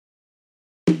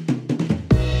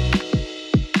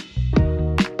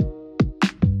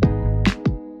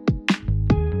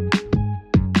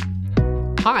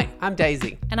Hi, I'm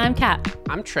Daisy. And I'm Kat.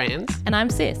 I'm trans. And I'm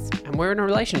cis. And we're in a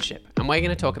relationship, and we're going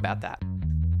to talk about that.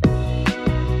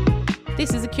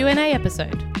 This is a Q&A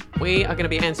episode. We are going to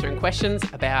be answering questions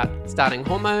about starting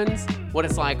hormones, what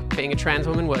it's like being a trans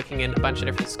woman working in a bunch of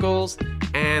different schools,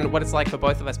 and what it's like for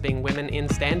both of us being women in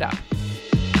stand-up.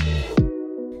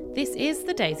 This is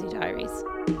the Daisy Diaries.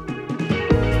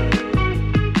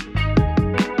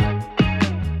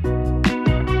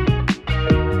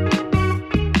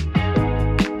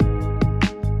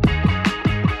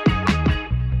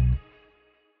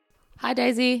 Hi,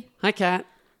 Daisy. Hi, Kat.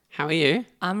 How are you?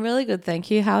 I'm really good,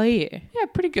 thank you. How are you? Yeah,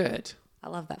 pretty good. I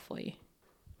love that for you.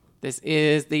 This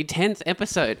is the 10th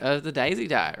episode of the Daisy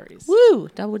Diaries. Woo!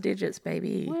 Double digits,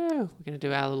 baby. Woo. We're going to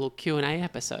do our little Q&A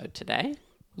episode today.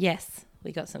 Yes,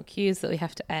 we got some cues that we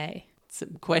have to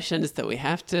Some questions that we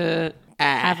have to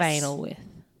ask. have anal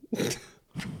with.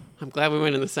 I'm glad we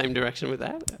went in the same direction with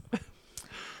that.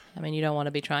 I mean, you don't want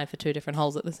to be trying for two different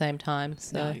holes at the same time.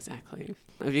 So No, exactly.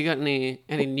 Have you got any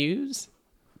news?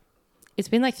 It's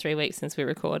been like 3 weeks since we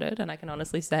recorded, and I can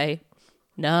honestly say,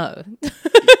 no.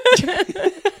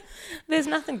 There's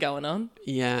nothing going on.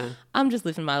 Yeah. I'm just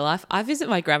living my life. I visit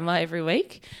my grandma every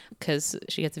week because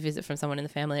she gets a visit from someone in the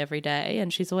family every day,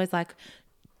 and she's always like,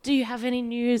 do you have any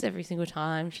news? Every single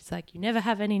time. She's like, you never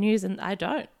have any news, and I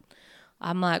don't.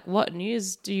 I'm like, what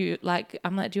news do you like?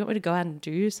 I'm like, do you want me to go out and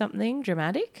do something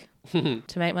dramatic to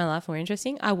make my life more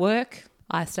interesting? I work,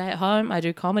 I stay at home, I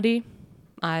do comedy,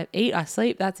 I eat, I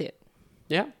sleep, that's it.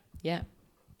 Yeah. Yeah.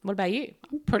 What about you?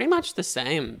 I'm pretty much the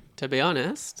same, to be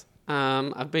honest.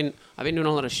 I've been doing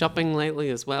a lot of shopping lately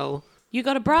as well. You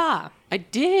got a bra. I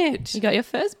did. You got your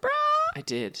first bra. I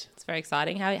did. It's very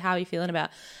exciting. How are you feeling about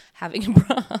having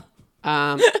a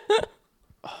bra?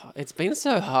 It's been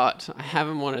so hot. I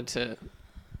haven't wanted to,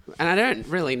 and I don't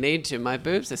really need to. My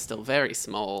boobs are still very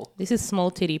small. This is small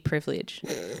titty privilege.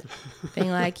 Being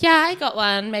like, yeah, I got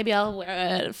one. Maybe I'll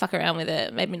wear it, fuck around with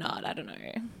it. Maybe not. I don't know.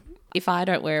 If I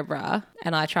don't wear a bra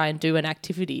and I try and do an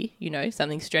activity,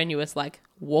 something strenuous like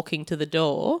walking to the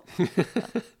door,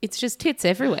 it's just tits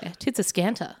everywhere. Tits are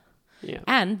scanter. Yeah.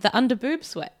 And the under boob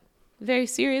sweat. Very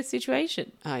serious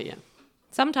situation. Oh, yeah.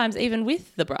 Sometimes even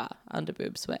with the bra, under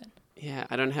boob sweat. Yeah,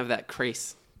 I don't have that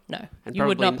crease. No, And you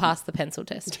would probably- not pass the pencil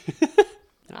test.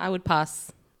 I would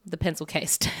pass the pencil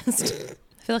case test.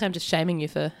 I feel like I'm just shaming you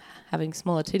for having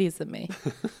smaller titties than me.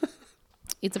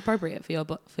 It's appropriate for your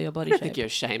body I don't think shape. you're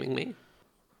shaming me.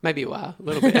 Maybe you are, a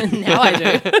little bit. Now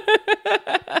I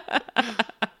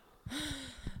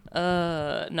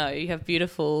do. No, you have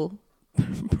beautiful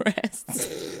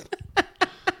breasts.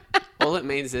 All it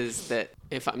means is that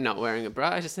if I'm not wearing a bra,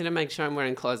 I just need to make sure I'm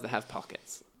wearing clothes that have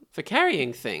pockets for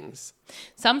carrying things.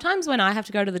 Sometimes when I have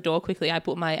to go to the door quickly,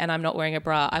 and I'm not wearing a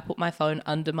bra, I put my phone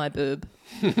under my boob.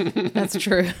 That's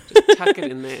true. Just tuck it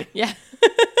in there. Yeah.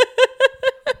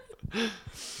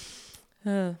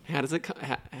 How does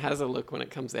it look when it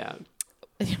comes out?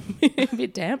 A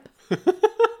bit damp.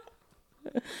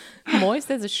 Moist,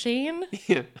 there's a sheen.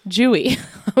 Yeah. Dewy,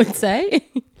 I would say.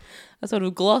 A sort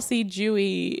of glossy,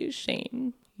 dewy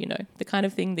sheen. The kind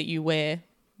of thing that you wear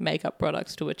makeup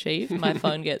products to achieve. My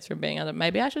phone gets from being under.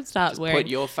 Maybe I should start wearing. Put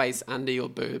your face under your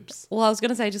boobs. Well, I was going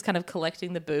to say just kind of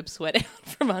collecting the boob sweat out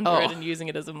from under Oh. it and using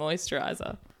it as a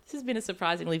moisturizer. This has been a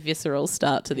surprisly visceral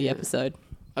start to the episode.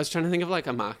 I was trying to think of like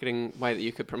a marketing way that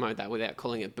you could promote that without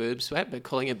calling it boob sweat, but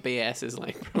calling it BS is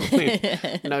like probably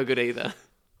no good either.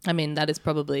 I mean, that is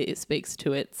probably, it speaks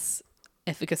to its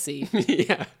efficacy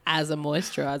Yeah. as a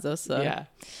moisturizer. So Yeah.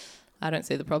 I don't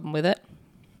see the problem with it.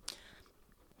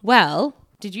 Well,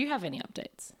 did you have any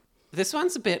updates? This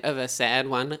one's a bit of a sad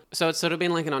one. So it's sort of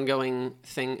been like an ongoing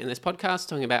thing in this podcast,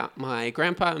 talking about my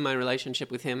grandpa and my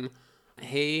relationship with him.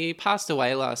 He passed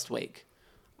away last week.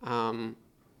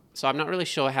 So I'm not really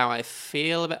sure how I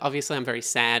feel about. Obviously, I'm very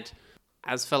sad.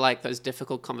 As for like those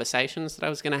difficult conversations that I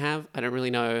was going to have, I don't really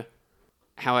know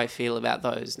how I feel about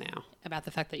those now. About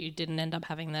the fact that you didn't end up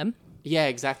having them? Yeah,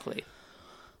 exactly.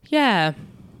 Yeah.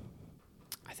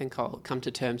 I think I'll come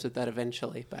to terms with that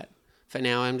eventually. But for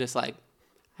now, I'm just like,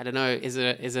 I don't know. Is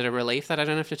it a relief that I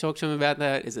don't have to talk to him about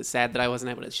that? Is it sad that I wasn't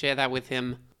able to share that with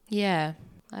him? Yeah.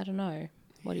 I don't know.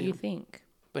 What do you think?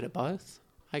 Bit of both,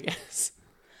 I guess.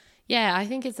 Yeah, I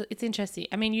think it's interesting.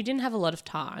 I mean, you didn't have a lot of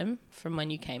time from when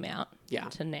you came out Yeah.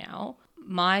 to now.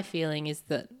 My feeling is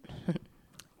that,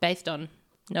 based on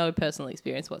no personal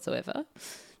experience whatsoever,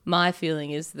 my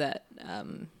feeling is that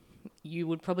you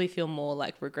would probably feel more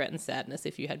like regret and sadness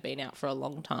if you had been out for a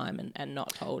long time and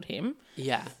not told him.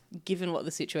 Yeah. Given what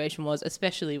the situation was,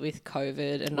 especially with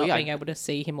COVID and Well, not yeah. being able to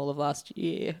see him all of last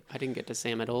year, I didn't get to see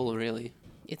him at all, really.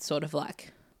 it's sort of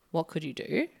like, what could you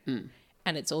do?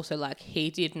 And it's also like he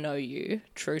did know you,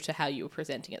 true to how you were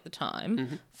presenting at the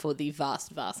time, for the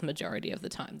vast, vast majority of the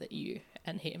time that you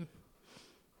and him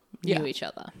knew each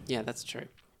other. Yeah, that's true.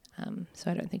 So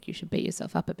I don't think you should beat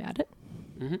yourself up about it.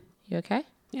 Mm-hmm. You okay?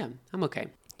 Yeah, I'm okay.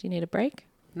 Do you need a break?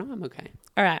 No, I'm okay.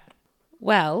 All right.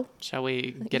 Well, Shall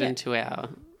we get into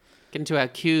our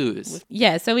cues?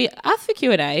 yeah, so we asked for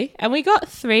Q&A and we got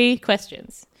 3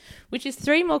 questions, which is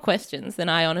 3 more questions than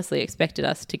I honestly expected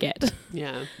us to get.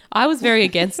 Yeah. I was very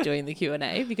against doing the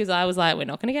Q&A because I was like, we're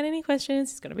not going to get any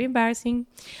questions. It's going to be embarrassing.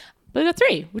 But we got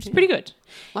 3, which is pretty good.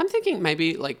 Well, I'm thinking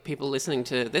maybe like people listening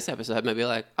to this episode may be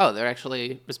like, oh, they're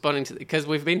actually responding to because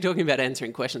we've been talking about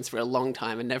answering questions for a long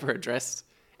time and never addressed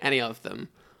any of them.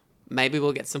 Maybe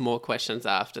we'll get some more questions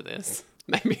after this.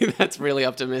 Maybe that's really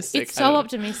optimistic. It's so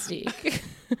optimistic.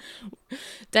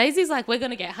 Daisy's like, we're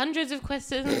going to get hundreds of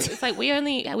questions. It's like we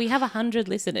have 100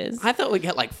 listeners. I thought we'd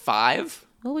get like 5.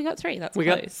 Well, we got 3. We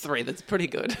got 3. That's pretty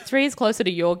good. 3 is closer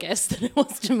to your guess than it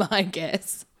was to my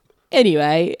guess.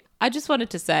 Anyway, I just wanted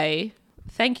to say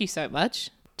thank you so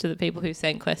much to the people who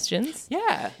sent questions.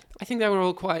 Yeah, I think they were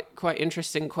all quite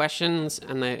interesting questions,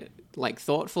 and they're like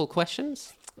thoughtful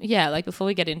questions. Yeah, like before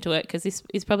we get into it, because this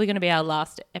is probably going to be our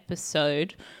last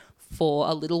episode for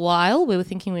a little while. We were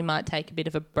thinking we might take a bit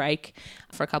of a break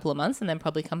for a couple of months and then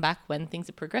probably come back when things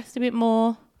have progressed a bit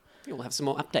more. We'll have some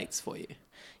more updates for you.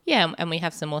 Yeah, and we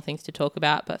have some more things to talk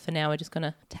about, but for now we're just going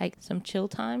to take some chill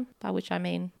time, by which I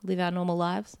mean live our normal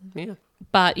lives. Yeah.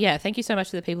 But yeah, thank you so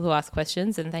much to the people who ask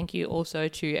questions, and thank you also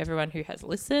to everyone who has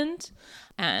listened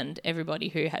and everybody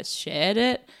who has shared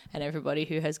it and everybody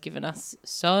who has given us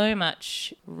so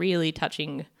much really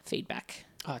touching feedback.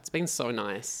 Oh, it's been so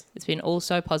nice. It's been all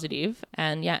so positive,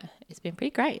 and yeah, it's been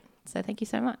pretty great. So thank you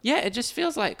so much. Yeah, it just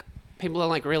feels like people are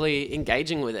like really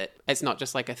engaging with it. It's not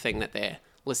just like a thing that they're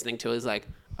listening to is like,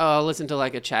 oh, I'll listen to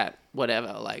like a chat,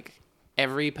 whatever. Like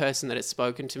every person that has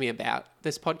spoken to me about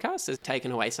this podcast has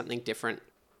taken away something different.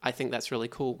 I think that's really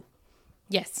cool.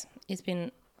 Yes, it's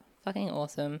been fucking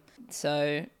awesome.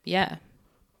 So yeah,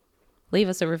 leave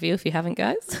us a review if you haven't,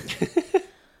 guys.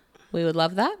 We would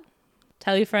love that.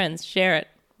 Tell your friends, share it,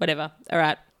 whatever. All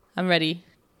right, I'm ready.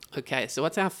 Okay, so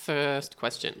what's our first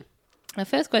question? Our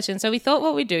first question. So we thought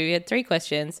what we'd do, we had 3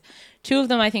 questions. 2 of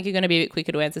them I think are going to be a bit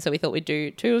quicker to answer. So we thought we'd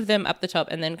do 2 of them up the top.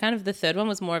 And then kind of the third one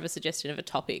was more of a suggestion of a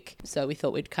topic. So we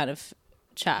thought we'd kind of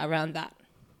chat around that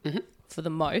for the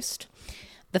most.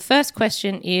 The first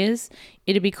question is,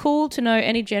 it'd be cool to know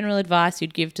any general advice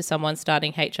you'd give to someone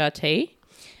starting HRT.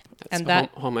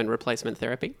 That's hormone replacement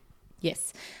therapy.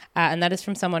 Yes. And that is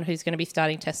from someone who's going to be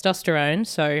starting testosterone.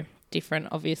 So different,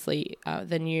 obviously,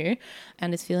 than you.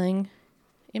 And is feeling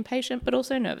impatient but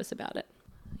also nervous about it.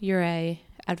 You're a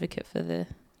advocate for the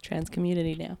trans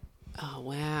community now. Oh,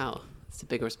 wow. It's a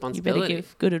big You responsibility. better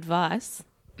give good advice.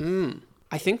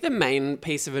 I think the main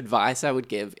piece of advice I would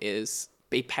give is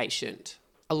be patient.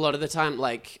 A lot of the time,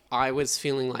 like, I was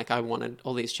feeling like I wanted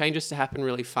all these changes to happen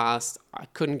really fast. I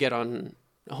couldn't get on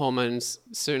hormones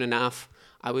soon enough.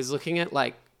 I was looking at,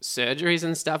 like, surgeries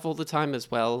and stuff all the time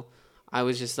as well. I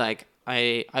was just like,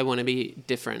 I want to be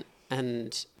different.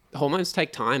 And hormones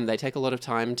take time. They take a lot of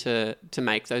time to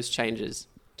make those changes.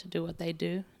 To do what they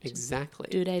do. Exactly.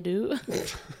 Do they do?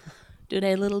 Do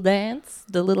they little dance?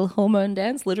 The little hormone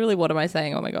dance? Literally, what am I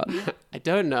saying? Oh my God. I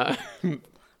don't know.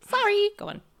 Sorry. Go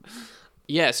on.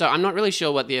 Yeah, so I'm not really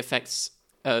sure what the effects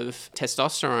of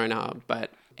testosterone are,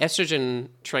 but estrogen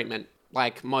treatment,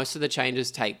 like most of the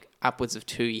changes take upwards of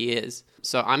 2 years.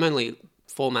 So I'm only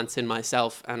 4 months in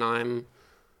myself, and I'm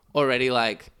already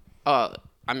like, oh,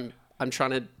 I'm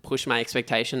trying to push my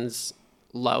expectations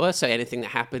lower, so anything that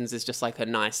happens is just like a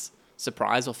nice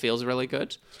surprise or feels really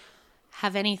good.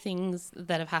 Have any things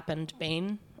that have happened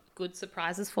been good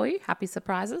surprises for you? Happy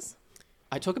surprises?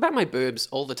 I talk about my boobs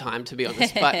all the time, to be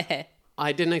honest, but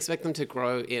I didn't expect them to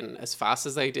grow in as fast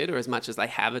as they did or as much as they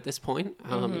have at this point.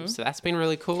 So that's been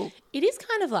really cool. It is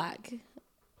kind of like,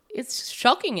 it's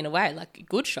shocking in a way, like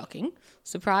good shocking,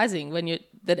 surprising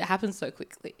that it happens so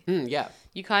quickly. Yeah.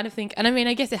 You kind of think, and I mean,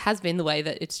 I guess it has been the way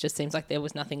that it just seems like there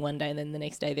was nothing one day and then the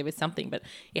next day there was something, but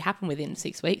it happened within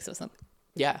 6 weeks or something.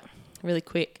 Yeah. Really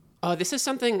quick. Oh, this is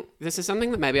something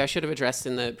that maybe I should have addressed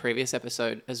in the previous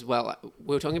episode as well.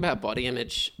 We were talking about body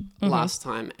image last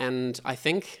time, and I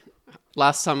think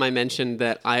last time I mentioned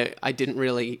that I didn't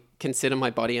really consider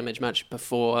my body image much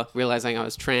before realizing I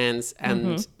was trans,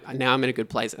 and now I'm in a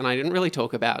good place. And I didn't really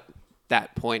talk about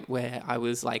that point where I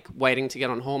was like waiting to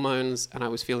get on hormones and I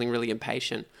was feeling really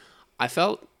impatient. I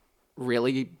felt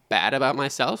really bad about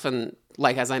myself, and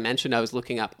like as I mentioned, I was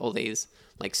looking up all these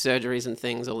like surgeries and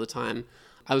things all the time.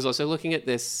 I was also looking at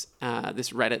this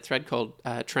Reddit thread called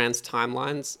Trans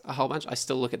Timelines a whole bunch. I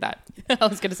still look at that I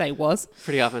was going to say was.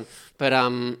 pretty often. But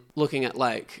looking at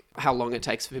like how long it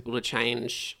takes for people to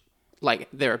change, like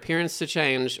their appearance to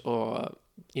change, or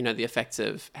the effects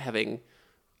of having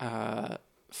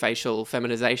facial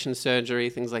feminization surgery,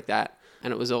 things like that.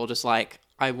 And it was all just like,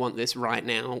 I want this right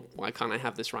now. Why can't I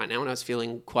have this right now? And I was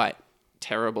feeling quite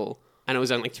terrible. And it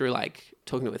was only through like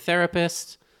talking to a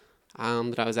therapist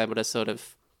that I was able to sort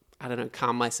of, I don't know,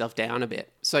 calm myself down a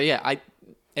bit. So yeah,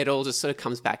 it all just sort of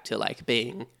comes back to like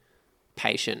being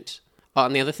patient. Oh,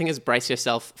 and the other thing is brace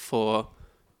yourself for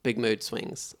big mood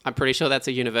swings. I'm pretty sure that's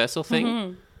a universal thing.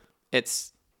 Mm-hmm.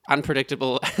 It's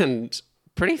unpredictable and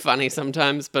pretty funny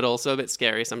sometimes, but also a bit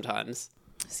scary sometimes.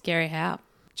 Scary how?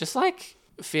 Just like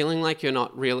feeling like you're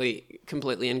not really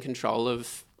completely in control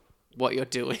of what you're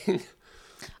doing.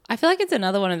 I feel like it's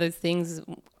another one of those things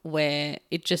where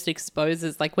it just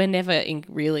exposes, like we're never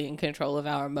really in control of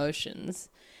our emotions.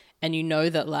 And you know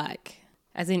that like,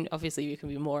 as in obviously you can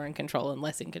be more in control and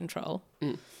less in control.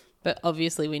 Mm. But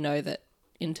obviously we know that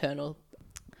internal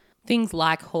things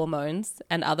like hormones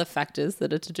and other factors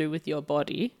that are to do with your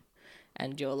body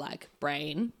and your like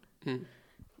brain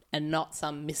and not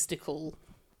some mystical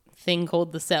thing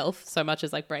called the self so much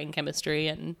as like brain chemistry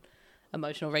and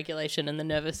emotional regulation and the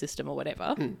nervous system or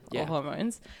whatever or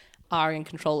hormones are in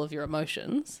control of your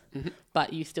emotions,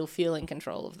 but you still feel in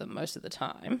control of them most of the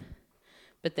time.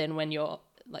 But then when you're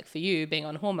like, for you being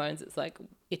on hormones, it's like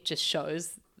it just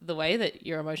shows the way that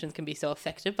your emotions can be so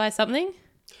affected by something.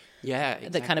 Yeah,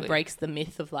 exactly. That kind of breaks the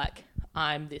myth of like,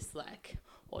 I'm this like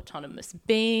autonomous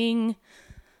being.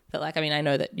 But like, I mean, I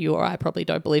know that you or I probably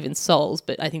don't believe in souls,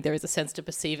 but I think there is a sense to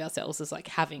perceive ourselves as like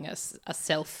having a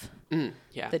self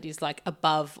that is like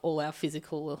above all our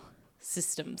physical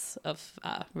systems of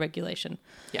regulation.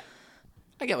 Yeah,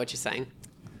 I get what you're saying.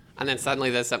 And then suddenly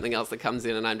there's something else that comes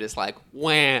in and I'm just like,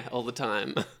 wah, all the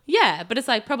time. Yeah, but it's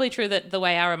like probably true that the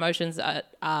way our emotions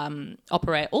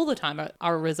operate all the time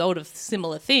are a result of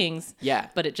similar things. Yeah.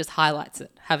 But it just highlights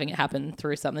it, having it happen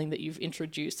through something that you've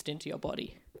introduced into your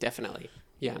body. Definitely.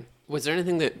 Yeah. Was there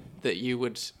anything that you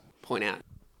would point out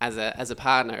as a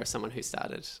partner of someone who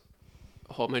started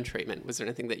hormone treatment? Was there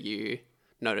anything that you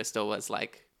noticed or was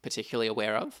like particularly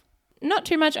aware of? Not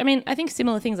too much. I mean, I think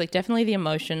similar things, like definitely the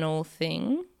emotional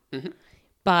thing. Mm-hmm.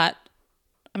 But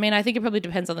I mean, I think it probably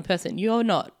depends on the person. You're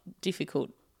not difficult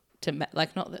to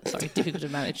difficult to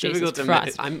manage. Difficult to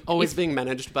manage. I'm always being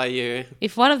managed by you.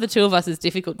 If one of the two of us is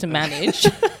difficult to manage,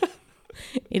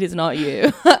 it is not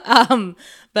you.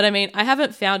 But I mean, I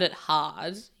haven't found it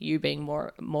hard, you being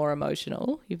more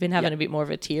emotional. You've been having a bit more of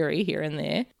a teary here and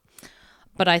there.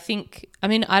 But I think, I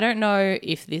mean, I don't know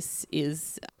if this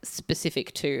is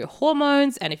specific to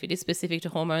hormones, and if it is specific to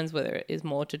hormones, whether it is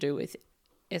more to do with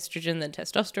estrogen than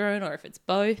testosterone, or if it's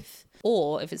both,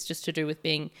 or if it's just to do with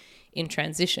being in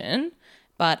transition.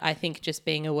 But I think just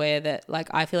being aware that, like,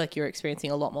 I feel like you're experiencing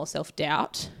a lot more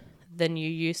self-doubt than you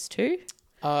used to.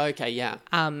 Oh, okay, yeah.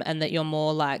 And that you're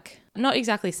more like, not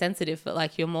exactly sensitive, but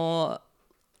like you're more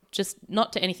just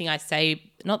not to anything I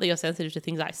say, not that you're sensitive to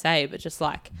things I say, but just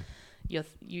like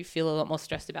you feel a lot more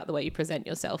stressed about the way you present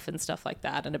yourself and stuff like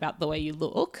that, and about the way you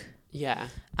look. Yeah.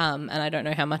 And I don't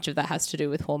know how much of that has to do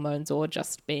with hormones or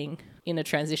just being in a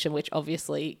transition, which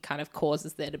obviously kind of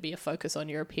causes there to be a focus on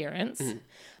your appearance. Mm.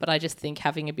 But I just think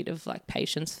having a bit of like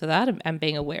patience for that and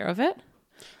being aware of it.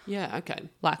 Yeah, okay.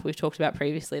 Like we've talked about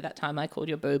previously, that time I called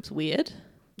your boobs weird.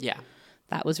 Yeah.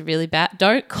 That was really bad.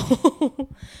 Don't call...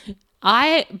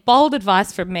 bold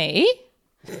advice from me,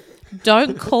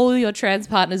 don't call your trans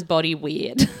partner's body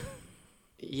weird.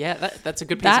 Yeah, that's a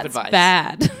good piece of advice.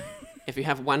 That's bad. If you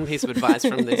have one piece of advice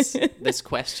from this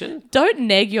question. Don't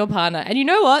neg your partner. And you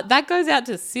know what? That goes out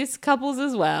to cis couples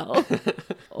as well.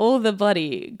 All the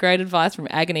bloody great advice from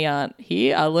Agony Aunt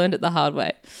here. I learned it the hard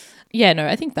way. Yeah, no,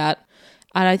 I think that.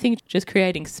 And I think just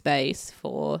creating space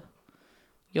for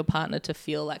your partner to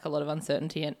feel like a lot of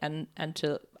uncertainty and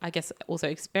to, I guess, also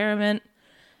experiment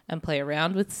and play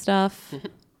around with stuff.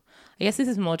 I guess this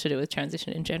is more to do with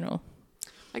transition in general.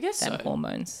 I guess than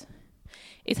hormones.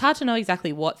 It's hard to know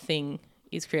exactly what thing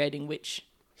is creating which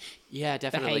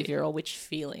behavior or which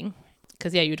feeling.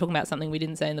 Because, yeah, you were talking about something we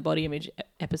didn't say in the body image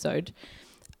episode.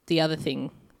 The other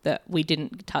thing that we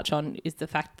didn't touch on is the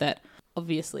fact that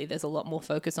obviously there's a lot more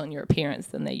focus on your appearance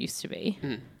than there used to be,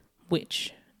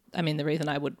 which, I mean, the reason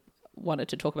I wanted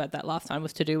to talk about that last time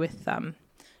was to do with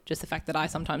just the fact that I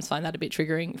sometimes find that a bit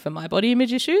triggering for my body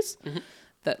image issues,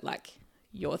 that, like,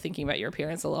 you're thinking about your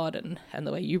appearance a lot and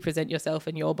the way you present yourself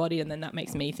and your body, and then that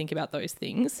makes me think about those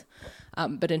things.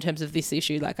 But in terms of this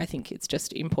issue, like I think it's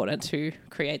just important to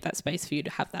create that space for you to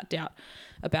have that doubt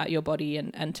about your body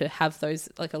and to have those,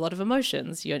 like, a lot of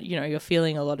emotions. You're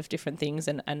feeling a lot of different things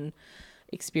and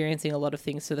experiencing a lot of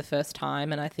things for the first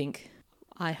time. And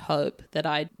I hope that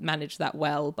I manage that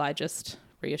well by just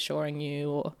reassuring you,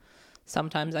 or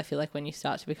sometimes I feel like when you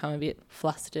start to become a bit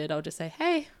flustered, I'll just say,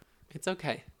 hey, It's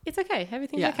okay. it's okay.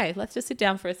 Everything's okay. Let's just sit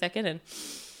down for a second. And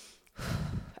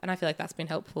I feel like that's been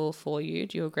helpful for you.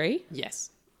 Do you agree?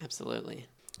 Yes, absolutely.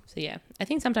 So yeah, I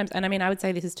think sometimes, and I mean, I would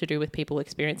say this is to do with people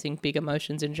experiencing big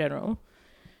emotions in general,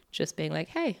 just being like,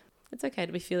 hey, it's okay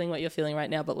to be feeling what you're feeling right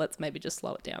now, but let's maybe just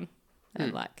slow it down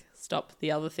and like stop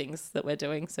the other things that we're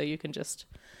doing so you can just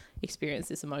experience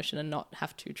this emotion and not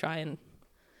have to try and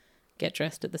get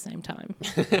dressed at the same time,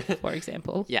 for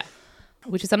example. Yeah.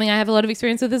 Which is something I have a lot of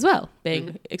experience with as well,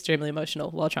 being extremely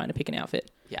emotional while trying to pick an outfit.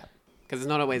 Yeah. Because it's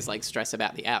not always like stress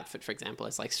about the outfit, for example.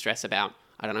 It's like stress about,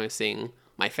 I don't know, seeing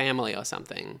my family or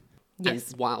something.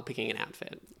 Yes. And while picking an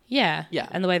outfit. Yeah. Yeah.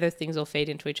 And the way those things all feed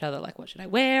into each other, like, what should I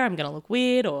wear? I'm going to look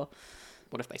weird, or...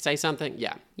 What if they say something?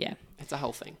 Yeah. Yeah. It's a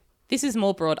whole thing. This is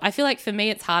more broad. I feel like for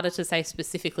me, it's harder to say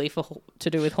specifically to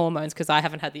do with hormones because I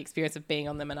haven't had the experience of being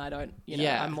on them, and I don't,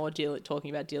 I'm more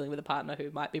talking about dealing with a partner who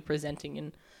might be presenting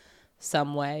in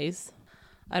some ways.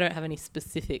 I don't have any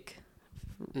specific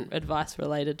advice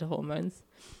related to hormones.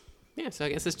 Yeah, so I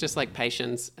guess it's just like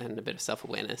patience and a bit of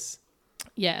self-awareness.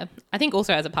 Yeah. I think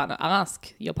also as a partner,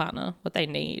 ask your partner what they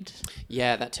need.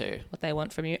 Yeah, that too. What they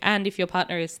want from you. And if your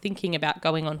partner is thinking about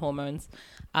going on hormones,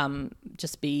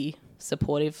 just be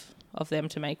supportive of them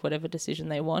to make whatever decision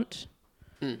they want.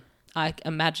 I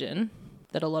imagine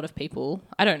that a lot of people,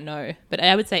 I don't know, but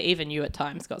I would say even you at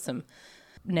times got some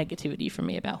negativity from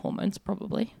me about hormones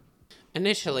probably.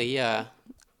 Initially, yeah.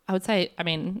 I would say, I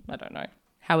mean, I don't know.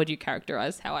 How would you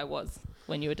characterize how I was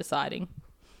when you were deciding?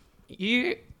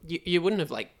 You wouldn't have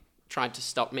like tried to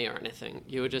stop me or anything.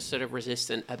 You were just sort of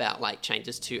resistant about like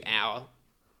changes to our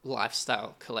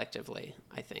lifestyle collectively,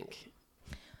 I think.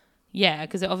 Yeah,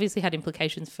 because it obviously had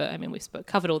implications for, I mean, we've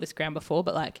covered all this ground before,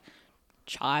 but like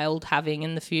child having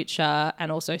in the future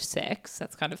and also sex,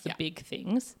 that's kind of the big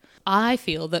things. I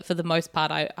feel that for the most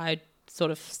part, I sort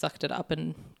of sucked it up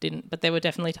and didn't, but there were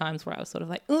definitely times where I was sort of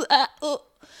like,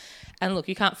 and look,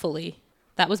 you can't fully,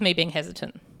 that was me being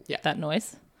hesitant, that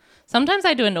noise. Sometimes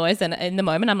I do a noise and in the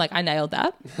moment I'm like, I nailed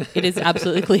that. It is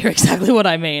absolutely clear exactly what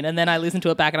I mean. And then I listen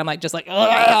to it back and I'm like, just like,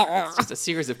 it's just a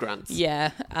series of grunts.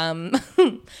 Yeah.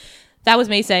 That was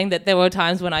me saying that there were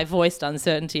times when I voiced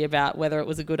uncertainty about whether it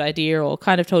was a good idea or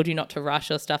kind of told you not to rush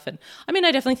or stuff. And I mean,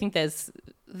 I definitely think there's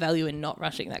value in not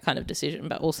rushing that kind of decision,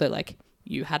 but also like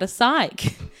you had a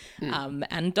psych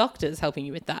and doctors helping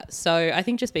you with that. So I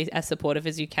think just be as supportive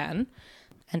as you can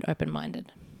and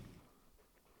open-minded.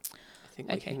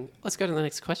 Okay. Let's go to the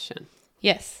next question.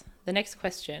 Yes. The next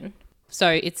question. So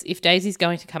it's if Daisy's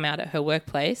going to come out at her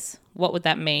workplace, what would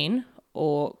that mean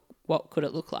or what could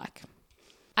it look like?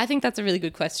 I think that's a really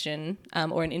good question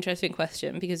or an interesting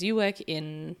question because you work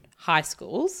in high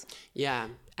schools. Yeah.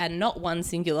 And not one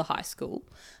singular high school,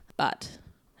 but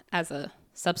as a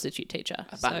substitute teacher.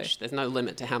 A bunch. There's no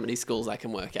limit to how many schools I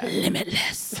can work at.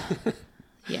 Limitless.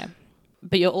 Yeah.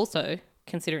 But you're also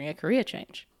considering a career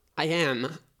change. I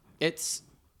am. It's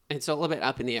all a bit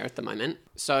up in the air at the moment.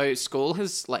 So school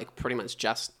has like pretty much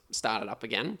just started up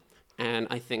again. And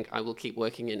I think I will keep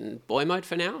working in boy mode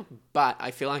for now. But I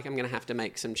feel like I'm going to have to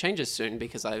make some changes soon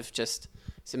because I've just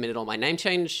submitted all my name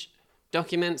change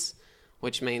documents,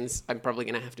 which means I'm probably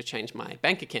going to have to change my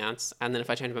bank accounts. And then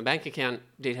if I change my bank account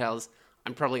details,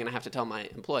 I'm probably going to have to tell my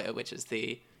employer, which is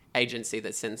the agency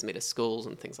that sends me to schools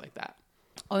and things like that.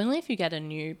 Only if you get a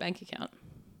new bank account.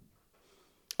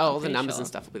 Oh, all the numbers and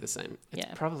stuff will be the same. It's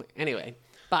probably... Anyway.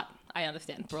 But I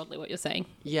understand broadly what you're saying.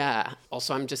 Yeah.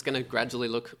 Also, I'm just going to gradually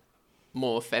look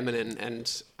more feminine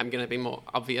and I'm going to be more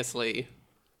obviously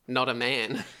not a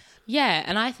man. Yeah.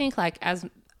 And I think like as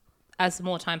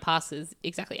more time passes,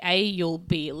 exactly, A, you'll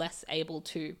be less able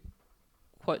to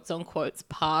quotes on quotes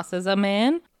pass as a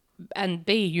man. And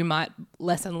B, you might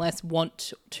less and less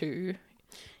want to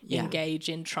engage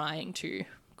in trying to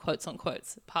quotes on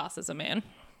quotes pass as a man.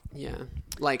 Yeah.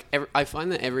 Like, I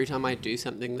find that every time I do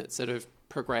something that sort of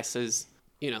progresses,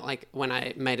 you know, like when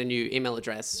I made a new email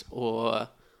address or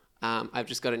I've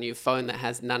just got a new phone that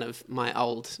has none of my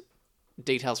old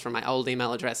details from my old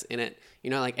email address in it,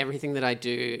 you know, like everything that I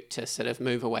do to sort of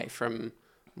move away from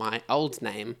my old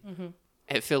name,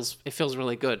 it feels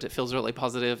really good. It feels really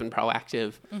positive and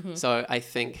proactive. So I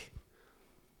think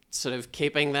sort of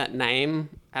keeping that name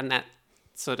and that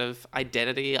sort of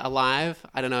identity alive.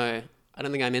 I don't know. I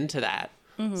don't think I'm into that.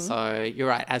 So you're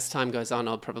right. As time goes on,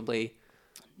 I'll probably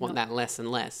want that less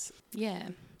and less. Yeah.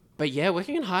 But yeah,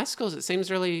 working in high schools, it seems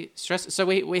really stressful. So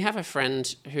we have a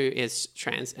friend who is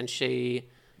trans, and she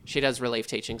does relief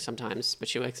teaching sometimes, but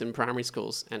she works in primary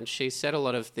schools. And she said a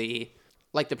lot of the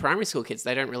primary school kids,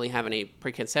 they don't really have any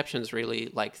preconceptions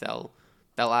really. Like they'll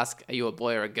ask, are you a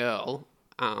boy or a girl?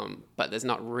 But there's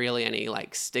not really any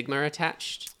like stigma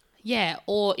attached. Yeah,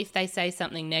 or if they say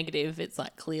something negative, it's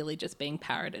like clearly just being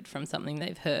parroted from something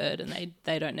they've heard and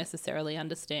they don't necessarily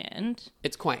understand.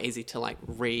 It's quite easy to like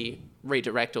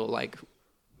redirect or like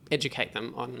educate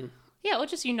them on. Yeah, or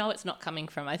just it's not coming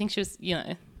from. I think she was, sorry,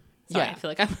 Yeah. I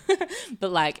feel like I'm...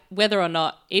 But like whether or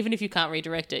not, even if you can't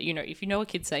redirect it, if a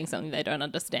kid's saying something they don't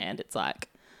understand, it's like,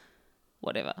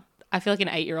 whatever. I feel like an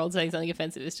 8-year-old saying something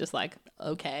offensive is just like,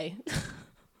 okay.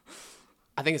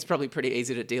 I think it's probably pretty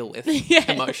easy to deal with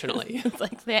emotionally. It's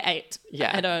like they're 8.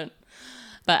 Yeah. I don't.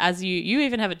 But as you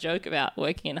even have a joke about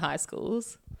working in high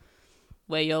schools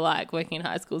where you're like, working in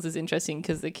high schools is interesting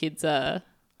because the kids are...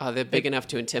 Oh, they're big enough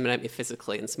to intimidate me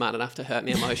physically and smart enough to hurt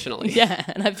me emotionally. Yeah,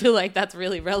 and I feel like that's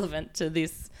really relevant to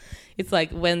this. It's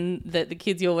like when the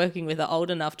kids you're working with are old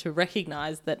enough to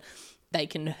recognise that they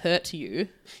can hurt you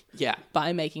Yeah.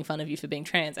 by making fun of you for being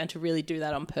trans and to really do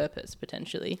that on purpose,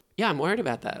 potentially. Yeah, I'm worried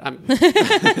about that.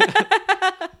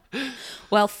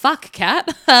 Well, fuck,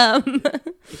 Kat.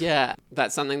 Yeah,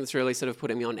 that's something that's really sort of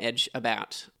putting me on edge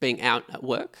about being out at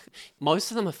work. Most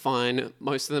of them are fine.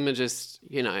 Most of them are just,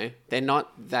 they're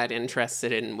not that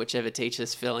interested in whichever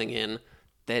teacher's filling in.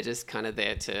 They're just kind of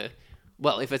there to,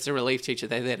 well, if it's a relief teacher,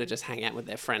 they're there to just hang out with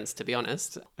their friends, to be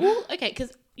honest. Well, okay,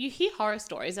 because you hear horror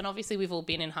stories, and obviously we've all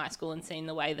been in high school and seen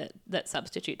the way that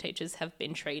substitute teachers have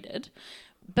been treated.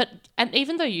 And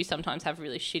even though you sometimes have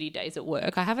really shitty days at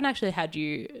work, I haven't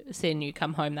actually seen you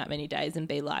come home that many days and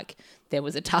be like, there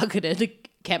was a targeted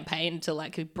campaign to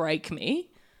like break me.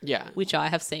 Yeah. Which I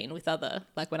have seen with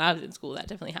like when I was in school, that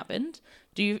definitely happened.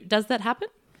 Does that happen?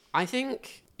 I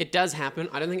think it does happen.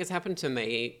 I don't think it's happened to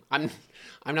me. I'm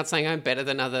not saying I'm better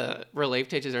than other relief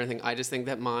teachers or anything. I just think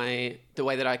that the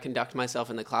way that I conduct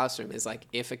myself in the classroom is like,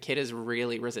 if a kid is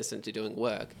really resistant to doing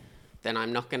work, then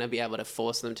I'm not going to be able to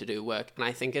force them to do work. And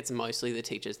I think it's mostly the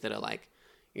teachers that are like,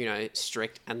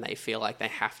 strict and they feel like they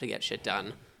have to get shit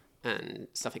done and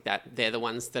stuff like that. They're the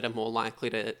ones that are more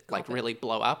likely to like really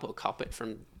blow up or cop it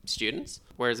from students.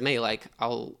 Whereas me, like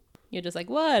You're just like,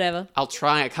 whatever. I'll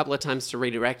try a couple of times to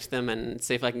redirect them and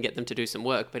see if I can get them to do some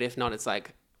work. But if not, it's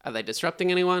like, are they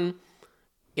disrupting anyone?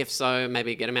 If so,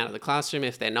 maybe get them out of the classroom.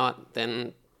 If they're not,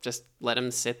 then just let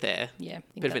them sit there. Yeah.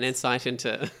 Bit of an insight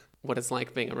into what it's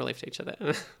like being a relief teacher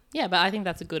there. Yeah, but I think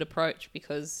that's a good approach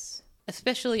because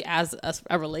especially as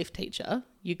a relief teacher,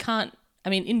 you can't,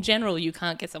 in general, you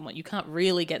can't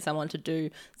really get someone to do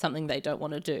something they don't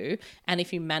want to do. And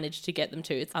if you manage to get them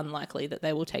to, it's unlikely that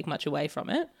they will take much away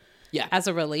from it. Yeah. As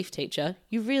a relief teacher,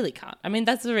 you really can't.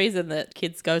 That's the reason that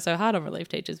kids go so hard on relief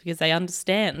teachers because they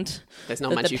understand there's not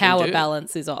that much the you can power do.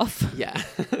 balance is off. Yeah.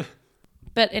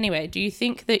 But anyway, do you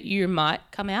think that you might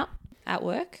come out at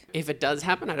work? If it does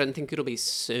happen, I don't think it'll be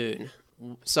soon.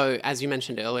 So as you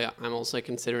mentioned earlier, I'm also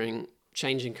considering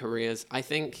changing careers. I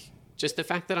think just the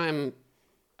fact that I'm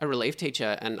a relief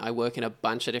teacher and I work in a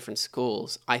bunch of different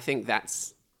schools, I think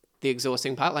that's the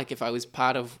exhausting part. Like if I was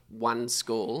part of one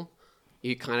school,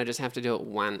 you kind of just have to do it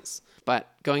once.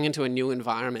 But going into a new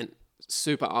environment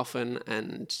super often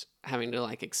and having to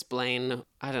like explain,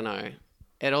 I don't know,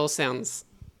 it all sounds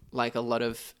like a lot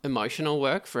of emotional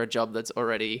work for a job that's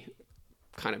already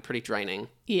kind of pretty draining.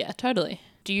 Yeah, totally.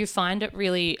 Do you find it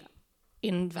really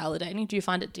invalidating? Do you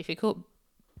find it difficult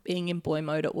being in boy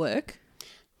mode at work?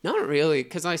 Not really,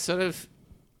 because I sort of,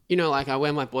 like I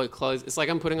wear my boy clothes. It's like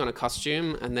I'm putting on a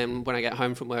costume and then when I get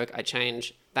home from work, I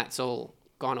change. That's all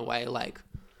gone away. Like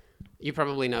you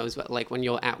probably know, but like when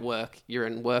you're at work, you're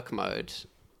in work mode.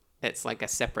 It's like a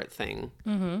separate thing.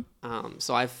 Mm-hmm.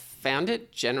 So I've found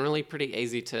it generally pretty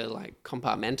easy to like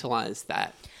compartmentalize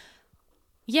that.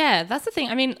 Yeah, that's the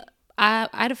thing. I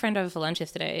had a friend over for lunch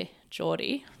yesterday,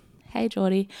 Geordie. Hey,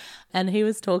 Geordie. And we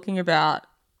were talking about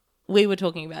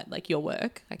like your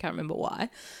work. I can't remember why.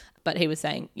 But he was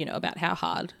saying, about how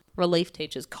hard relief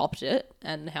teachers copped it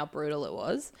and how brutal it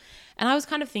was. And I was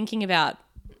kind of thinking about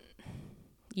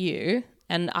you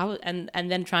and and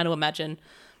then trying to imagine,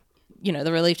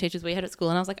 the relief teachers we had at school.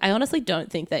 And I was like, I honestly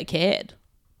don't think they cared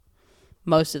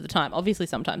most of the time. Obviously,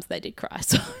 sometimes they did cry.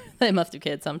 So they must have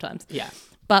cared sometimes. Yeah.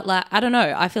 But like, I don't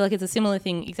know. I feel like it's a similar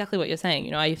thing, exactly what you're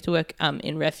saying. I used to work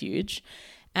in refuge.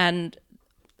 And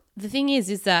the thing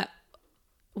is that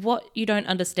what you don't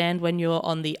understand when you're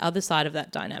on the other side of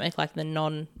that dynamic, like the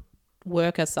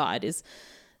non-worker side, is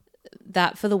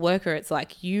that for the worker, it's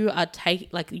like you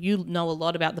know a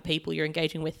lot about the people you're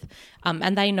engaging with,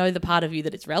 and they know the part of you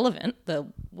that is relevant, the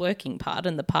working part,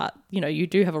 and the part, you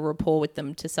do have a rapport with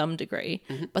them to some degree,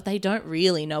 but they don't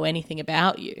really know anything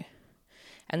about you.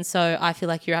 And so I feel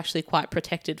like you're actually quite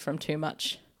protected from too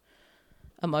much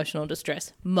emotional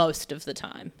distress most of the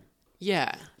time.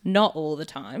 Yeah. Not all the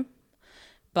time,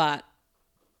 but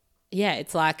yeah,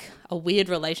 it's like a weird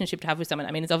relationship to have with someone.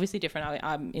 I mean, it's obviously different.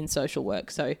 I'm in social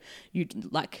work, so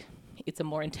it's a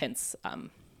more intense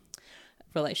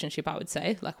relationship, I would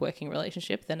say, like working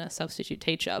relationship than a substitute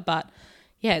teacher. But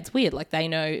yeah, it's weird. Like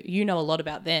you know a lot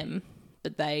about them,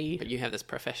 but you have this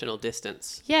professional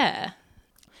distance. Yeah.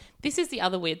 This is the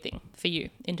other weird thing for you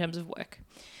in terms of work.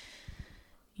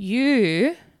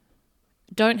 You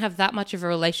don't have that much of a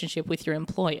relationship with your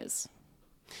employers.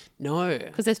 No.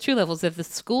 Because there's two levels. There's the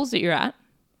schools that you're at.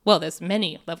 Well, there's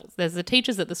many levels. There's the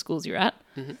teachers at the schools you're at.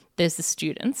 Mm-hmm. There's the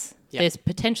students. Yep. There's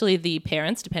potentially the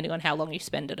parents, depending on how long you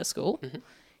spend at a school. Mm-hmm.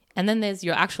 And then there's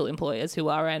your actual employers, who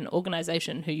are an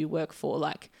organisation who you work for,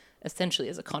 like essentially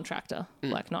as a contractor.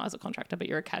 Like not as a contractor, but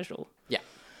you're a casual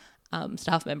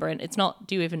staff member. And it's not,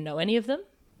 do you even know any of them?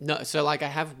 No. So like I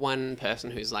have one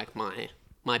person who's like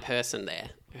my person there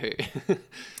who...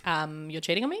 You're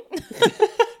cheating on me?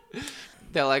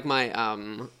 They're like my...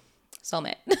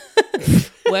 soulmate.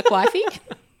 Work wifey?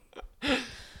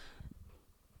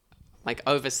 Like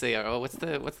overseer, or what's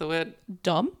the word?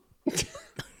 Dom?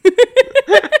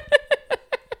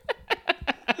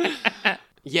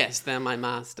 Yes, they're my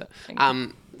master.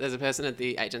 There's a person at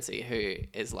the agency who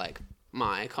is like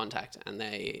my contact, and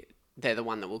they're the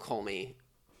one that will call me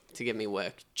to give me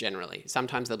work generally.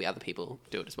 Sometimes there'll be other people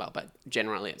do it as well, but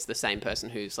generally it's the same person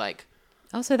who's like...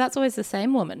 Oh, so that's always the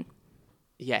same woman?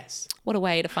 Yes. What a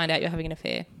way to find out you're having an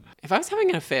affair. If I was having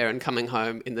an affair and coming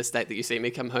home in the state that you see me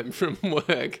come home from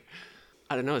work,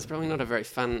 I don't know, it's probably not a very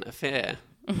fun affair.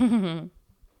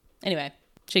 Anyway,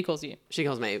 she calls you. She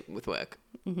calls me with work.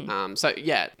 So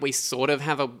yeah, we sort of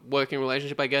have a working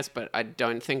relationship, I guess, but I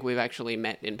don't think we've actually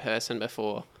met in person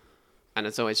before. And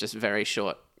it's always just very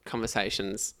short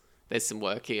conversations. There's some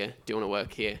work here. Do you want to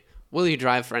work here? Will you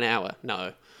drive for an hour?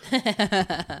 No.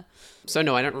 So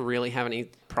no, I don't really have any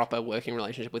proper working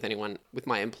relationship with anyone, with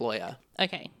my employer.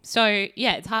 Okay. So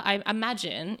yeah, it's hard. I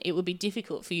imagine it would be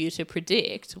difficult for you to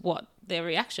predict what their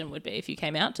reaction would be if you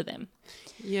came out to them.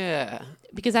 Yeah.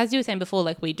 Because as you were saying before,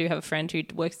 like we do have a friend who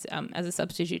works as a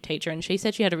substitute teacher, and she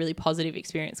said she had a really positive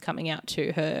experience coming out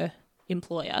to her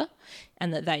employer,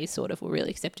 and that they sort of were really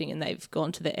accepting, and they've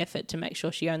gone to the effort to make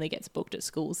sure she only gets booked at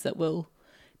schools that will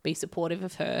be supportive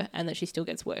of her, and that she still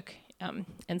gets work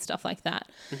and stuff like that.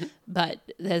 Mm-hmm. But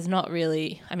there's not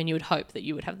really, I mean, you would hope that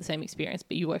you would have the same experience,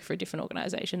 but you work for a different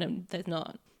organisation, and there's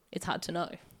not, it's hard to know.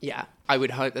 Yeah. I would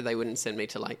hope that they wouldn't send me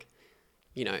to like,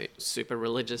 super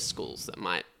religious schools that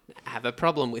might have a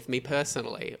problem with me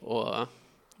personally, or...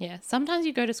 Yeah. Sometimes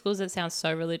you go to schools that sound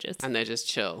so religious. And they're just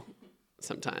chill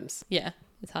sometimes. Yeah.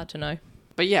 It's hard to know.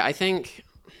 But yeah, I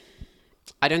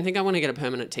don't think I want to get a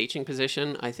permanent teaching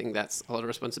position. I think that's a lot of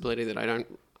responsibility that I don't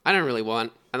really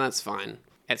want, and that's fine.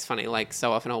 It's funny, like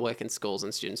so often I'll work in schools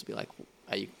and students will be like,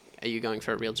 are you going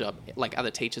for a real job? Like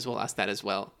other teachers will ask that as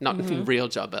well. Not real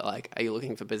job, but like, are you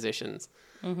looking for positions?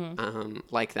 Mm-hmm.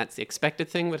 Like that's the expected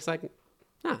thing, but it's like,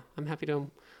 I'm happy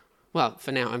doing, well,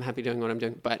 for now I'm happy doing what I'm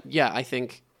doing. But yeah, I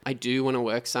think I do want to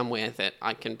work somewhere that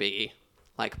I can be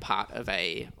like part of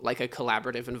a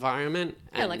collaborative environment.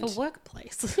 Yeah, like a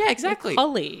workplace. Yeah, exactly. Like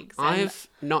colleagues. I've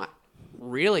not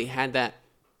really had that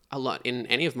a lot in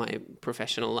any of my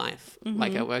professional life. Mm-hmm.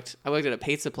 Like I worked at a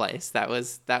pizza place. That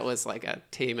was like a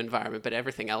team environment, but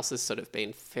everything else has sort of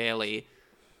been fairly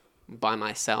by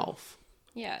myself.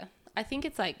 Yeah. I think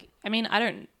it's like, I mean, I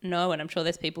don't know, and I'm sure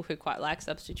there's people who quite like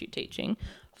substitute teaching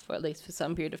for at least for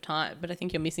some period of time, but I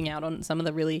think you're missing out on some of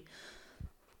the really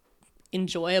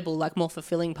enjoyable, like more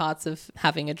fulfilling parts of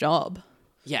having a job.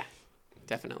 Yeah,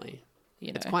 definitely.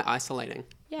 It's quite isolating.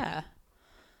 Yeah.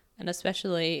 And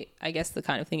especially, I guess the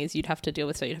kind of thing is you'd have to deal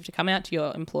with, so you'd have to come out to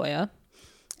your employer,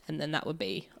 and then that would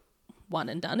be one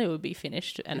and done. It would be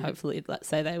finished, and hopefully, let's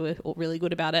say they were all really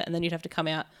good about it, and then you'd have to come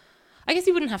out. I guess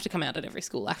you wouldn't have to come out at every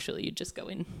school, actually. You'd just go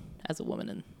in as a woman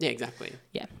and... Yeah, exactly.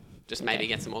 Yeah. Just maybe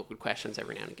get some awkward questions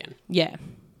every now and again. Yeah.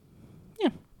 Yeah.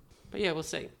 But yeah, we'll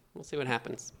see. We'll see what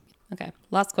happens. Okay.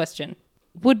 Last question.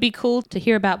 Would be cool to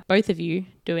hear about both of you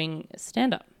doing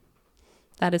stand-up.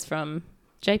 That is from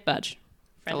Jake Budge.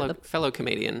 Fellow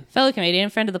comedian. Fellow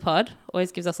comedian, friend of the pod.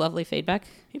 Always gives us lovely feedback.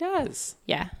 He does.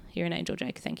 Yeah. You're an angel,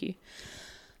 Jake. Thank you.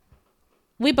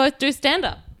 We both do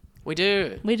stand-up. We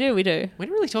do. We do. We don't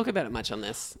really talk about it much on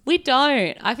this. We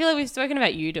don't. I feel like we've spoken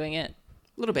about you doing it.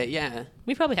 A little bit, yeah.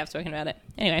 We probably have spoken about it.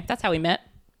 Anyway, that's how we met.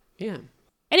 Yeah.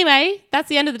 Anyway, that's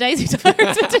the end of the Daisy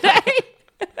Tones for today.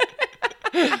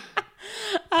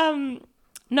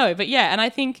 No, but yeah, and I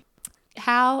think,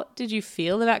 how did you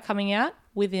feel about coming out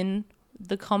within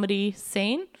the comedy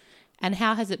scene, and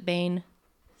how has it been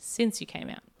since you came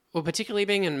out? Well, particularly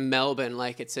being in Melbourne,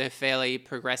 like it's a fairly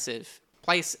progressive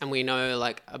place, and we know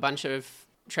like a bunch of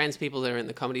trans people that are in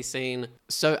the comedy scene.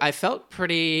 So I felt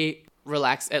pretty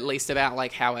relaxed, at least about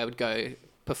like how I would go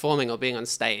performing or being on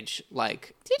stage.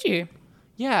 Like, Did you?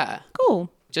 yeah, Cool.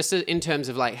 just in terms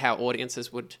of like how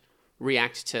audiences would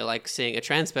react to like seeing a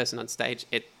trans person on stage.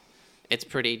 It's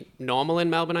pretty normal in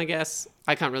Melbourne, I guess.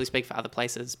 I can't really speak for other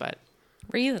places, but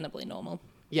Reasonably normal.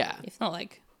 yeah, It's not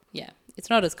like, it's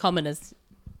not as common as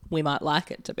we might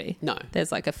like it to be. no.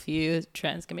 There's like a few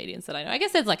trans comedians that I know. I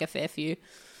guess there's like a fair few.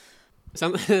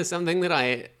 Something that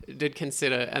I did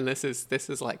consider, and this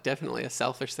is like definitely a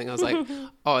selfish thing. I was like,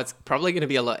 oh, it's probably going to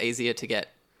be a lot easier to get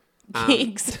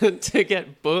Gigs. to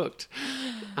get booked,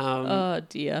 Oh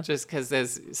dear. just because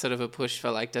there's sort of a push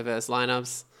for like diverse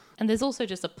lineups. And there's also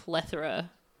just a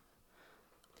plethora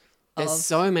There's of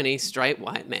so many straight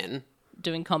white men.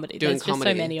 doing comedy. Doing There's just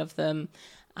comedy. so many of them.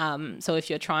 So if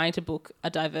you're trying to book a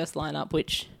diverse lineup,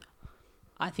 which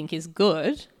I think is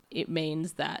good, it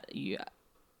means that you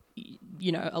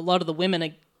know, a lot of the women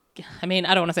are, I mean,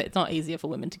 I don't want to say it's not easier for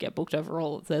women to get booked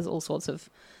overall. There's all sorts of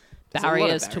There's a lot of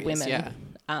barriers to barriers, women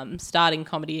yeah. starting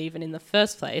comedy even in the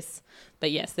first place.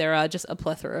 But yes, there are just a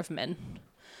plethora of men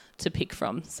to pick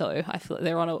from. So I feel like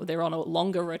they're on a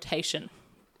longer rotation,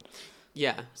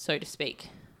 Yeah, so to speak.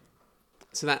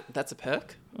 so that's a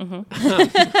perk.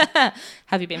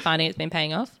 Have you been finding it's been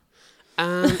paying off?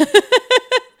 Um,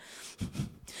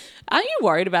 Aren't you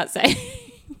worried about saying?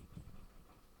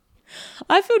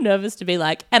 I feel nervous to be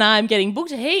like, and I'm getting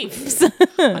booked heaps.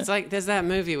 it's like there's that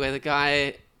movie where the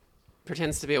guy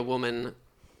pretends to be a woman.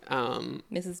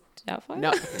 Mrs. Doubtfire?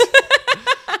 No,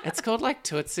 it's called like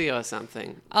Tootsie or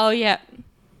something. Oh, yeah.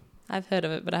 I've heard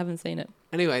of it, but I haven't seen it.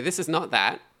 Anyway, this is not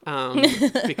that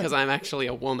because I'm actually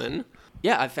a woman.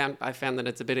 Yeah, I found that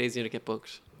it's a bit easier to get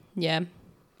booked Yeah.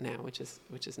 now, which is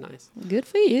nice. Good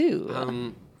for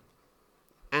you.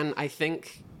 And I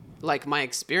think like my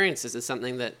experiences is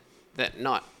something that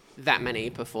not that many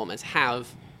performers have.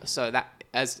 So that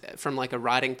as from like a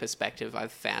writing perspective,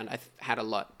 I've had a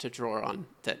lot to draw on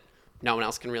that no one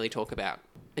else can really talk about.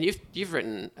 And you've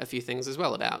written a few things as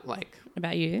well about like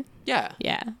About you? yeah.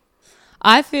 Yeah.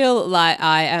 I feel like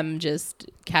I am just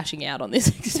cashing out on this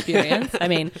experience. I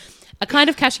mean, a kind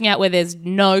of cashing out where there's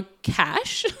no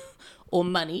cash or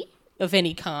money of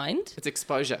any kind. It's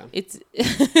exposure. It's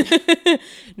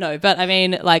no, but I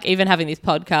mean, like even having this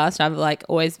podcast, I've like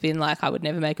always been like, I would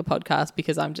never make a podcast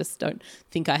because I'm just don't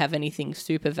think I have anything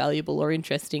super valuable or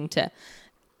interesting to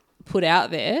put out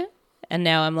there. And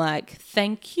now I'm like,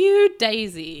 thank you,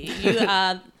 Daisy. You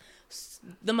are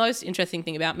the most interesting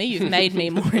thing about me. You've made me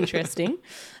more interesting.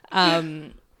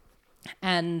 And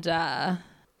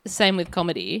same with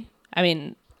comedy. I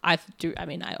mean, I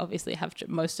obviously have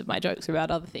most of my jokes are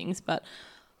about other things, but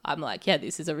I'm like, yeah,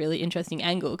 this is a really interesting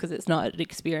angle because it's not an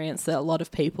experience that a lot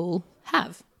of people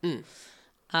have. And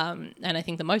I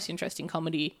think the most interesting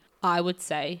comedy, I would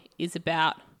say, is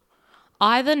about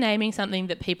either naming something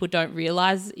that people don't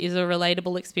realize is a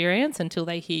relatable experience until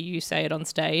they hear you say it on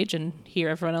stage and hear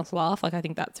everyone else laugh. Like, I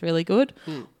think that's really good.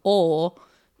 Or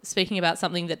speaking about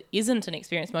something that isn't an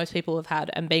experience most people have had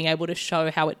and being able to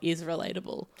show how it is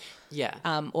relatable. Yeah.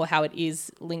 Or how it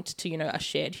is linked to, you know, a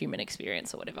shared human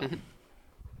experience or whatever.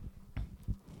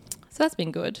 So that's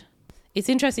been good. It's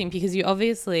interesting because you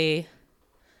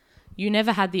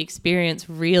never had the experience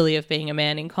really of being a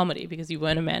man in comedy because you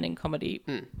weren't a man in comedy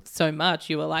so much.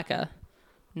 You were like a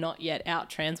not yet out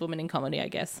trans woman in comedy, I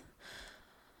guess,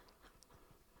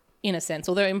 in a sense.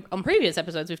 Although on previous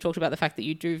episodes, we've talked about the fact that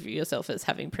you do view yourself as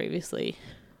having previously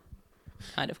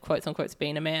kind of quotes unquote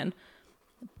been a man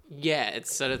Yeah,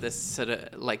 it's sort of this sort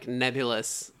of like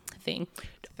nebulous thing.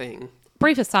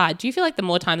 Brief aside, do you feel like the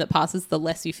more time that passes, the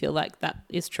less you feel like that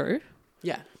is true?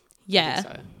 Yeah. Yeah. I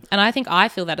think so. And I think I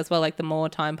feel that as well. Like the more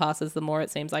time passes, the more it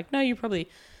seems like, no, you probably,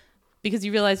 because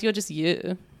you realize you're just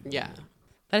you. Yeah.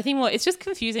 But I think it's just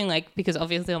confusing, like, because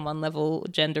obviously on one level,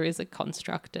 gender is a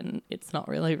construct and it's not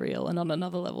really real. And on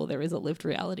another level, there is a lived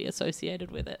reality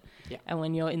associated with it. Yeah. And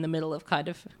when you're in the middle of kind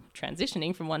of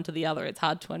transitioning from one to the other, it's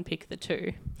hard to unpick the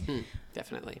two.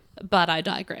 Definitely. But I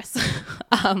digress.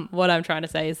 What I'm trying to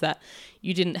say is that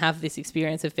you didn't have this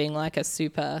experience of being like a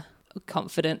super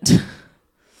confident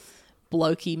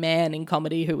blokey man in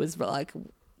comedy who was like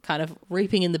kind of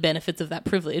reaping in the benefits of that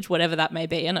privilege, whatever that may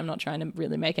be. And I'm not trying to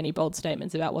really make any bold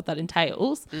statements about what that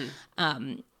entails.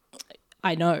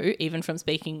 I know, even from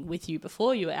speaking with you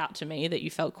before you were out to me, that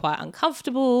you felt quite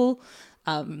uncomfortable.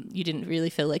 You didn't really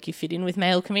feel like you fit in with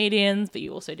male comedians, but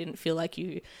you also didn't feel like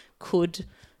you could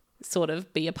sort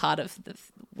of be a part of the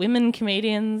women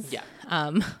comedians. Yeah.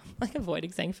 Like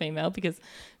avoiding saying female because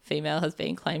female has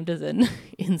been claimed as an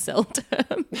incel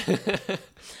term.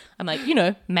 I'm like,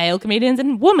 male comedians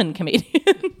and woman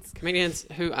comedians. Comedians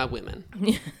who are women.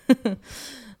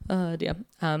 Oh dear.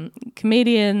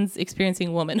 Comedians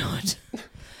experiencing womanhood.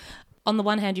 On the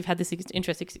one hand, you've had this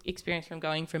interesting experience from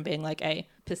going from being like a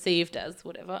perceived as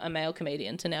whatever, a male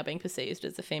comedian, to now being perceived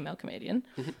as a female comedian.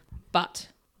 Mm-hmm. But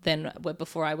then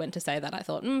before I went to say that, I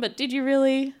thought, but did you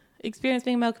really experience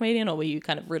being a male comedian, or were you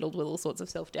kind of riddled with all sorts of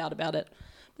self-doubt about it?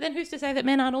 But then who's to say that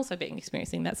men aren't also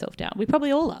experiencing that self-doubt? We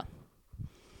probably all are.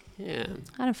 Yeah.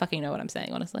 I don't fucking know what I'm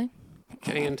saying, honestly.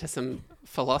 Getting into some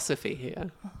philosophy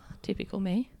here. Typical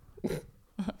me.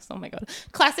 Oh my God.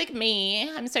 Classic me.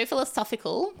 I'm so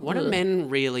philosophical. What do men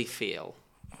really feel?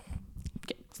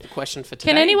 It's the question for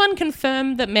today. Can anyone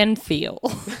confirm that men feel?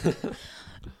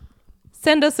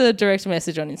 Send us a direct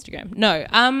message on Instagram. No.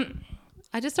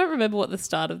 I just don't remember what the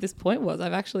start of this point was.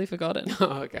 I've actually forgotten.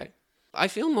 Oh, okay. I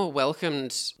feel more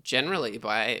welcomed generally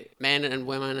by men and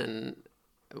women and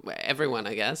everyone,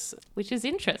 I guess. Which is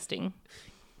interesting.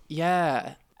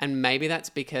 Yeah. And maybe that's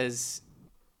because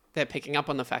they're picking up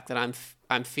on the fact that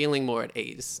I'm feeling more at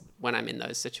ease when I'm in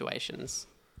those situations.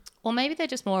 Or maybe they're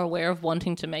just more aware of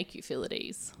wanting to make you feel at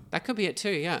ease. That could be it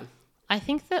too, yeah. I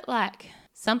think that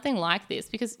something like this,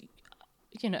 because,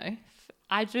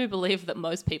 I do believe that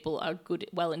most people are good,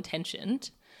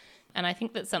 well-intentioned. And I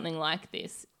think that something like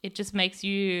this, it just makes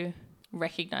you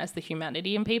recognize the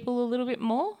humanity in people a little bit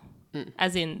more,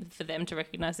 as in for them to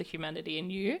recognize the humanity in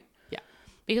you. Yeah.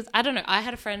 Because, I don't know, I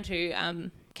had a friend who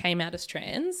came out as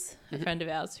trans, a friend of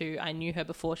ours who I knew her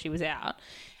before she was out.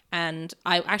 And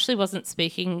I actually wasn't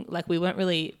speaking, we weren't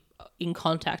really in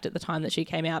contact at the time that she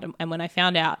came out. And when I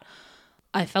found out,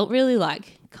 I felt really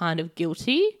kind of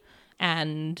guilty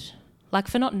and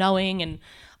for not knowing. And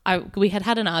we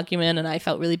had an argument and I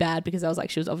felt really bad because I was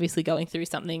she was obviously going through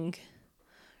something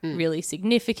really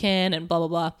significant and blah, blah,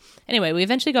 blah. Anyway, we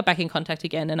eventually got back in contact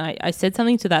again and I said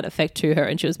something to that effect to her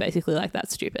and she was basically like,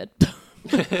 that's stupid.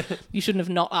 You shouldn't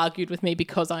have not argued with me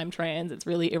because I'm trans. It's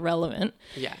really irrelevant.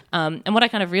 Yeah. And what I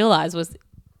kind of realized was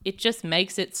it just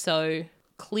makes it so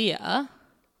clear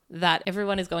that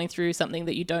everyone is going through something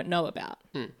that you don't know about.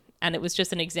 And it was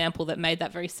just an example that made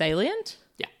that very salient.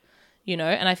 Yeah.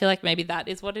 And I feel like maybe that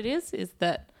is what it is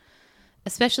that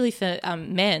especially for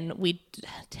men, we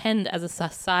tend as a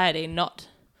society not...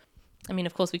 I mean,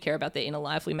 of course, we care about their inner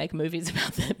life. We make movies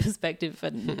about their perspective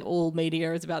and all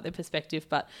media is about their perspective,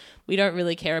 but we don't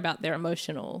really care about their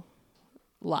emotional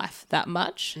life that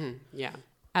much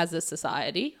as a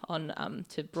society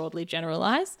to broadly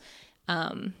generalize.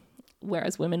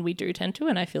 Whereas women, we do tend to,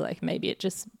 and I feel like maybe it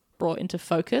just brought into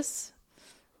focus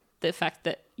the fact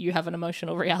that you have an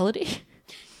emotional reality.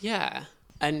 Yeah.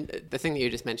 And the thing that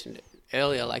you just mentioned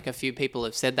earlier, a few people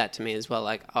have said that to me as well,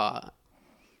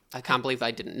 I can't believe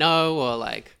I didn't know, or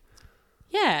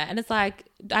Yeah, and it's I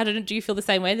don't know, do you feel the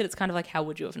same way that it's kind of how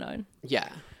would you have known? Yeah.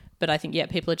 But I think,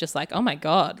 people are just oh my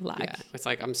God, Yeah, it's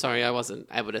I'm sorry I wasn't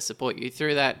able to support you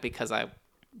through that because I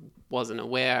wasn't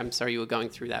aware. I'm sorry you were going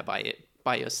through that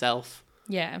by yourself.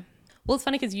 Yeah. Well, it's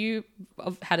funny because you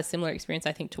had a similar experience,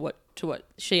 I think, to what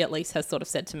she at least has sort of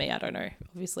said to me. I don't know.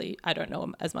 Obviously, I don't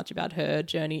know as much about her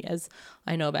journey as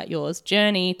I know about yours.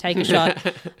 Journey, take a shot.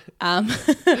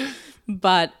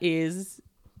 But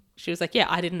she was yeah,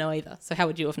 I didn't know either. So how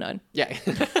would you have known? Yeah.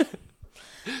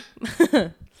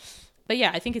 But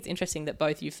yeah, I think it's interesting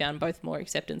that you found both more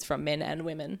acceptance from men and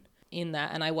women in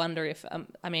that. And I wonder if,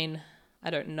 I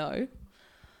don't know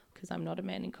because I'm not a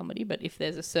man in comedy, but if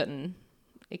there's a certain,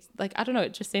 I don't know,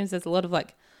 it just seems there's a lot of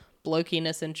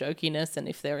blokiness and jokiness, and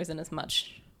if there isn't as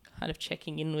much kind of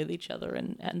checking in with each other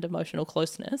and emotional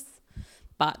closeness.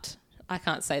 But I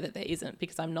can't say that there isn't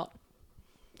because I'm not.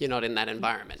 You're not in that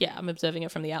environment. Yeah, I'm observing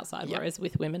it from the outside, whereas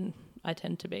with women, I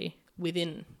tend to be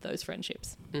within those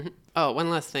friendships. Mm-hmm. Oh,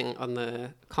 one last thing on the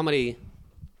comedy,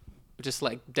 just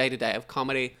day-to-day of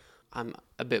comedy, I'm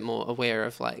a bit more aware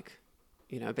of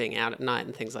being out at night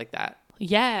and things like that.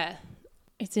 Yeah,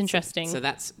 it's interesting. So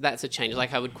that's a change.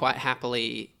 I would quite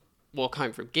happily walk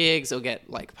home from gigs or get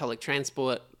public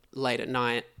transport late at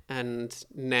night, and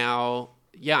now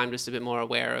I'm just a bit more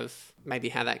aware of maybe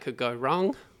how that could go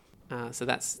wrong. So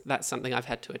that's something I've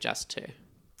had to adjust to.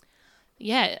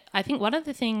 Yeah, I think one of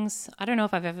the things, I don't know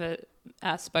if I've ever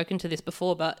spoken to this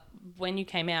before, but when you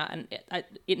came out, and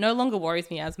it no longer worries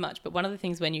me as much, but one of the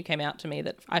things when you came out to me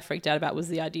that I freaked out about was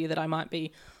the idea that I might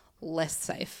be less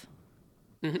safe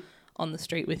on the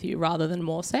street with you rather than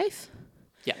more safe.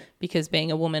 Yeah. Because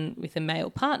being a woman with a male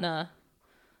partner,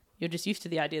 you're just used to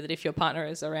the idea that if your partner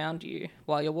is around you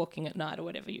while you're walking at night or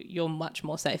whatever, you're much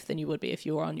more safe than you would be if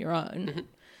you were on your own.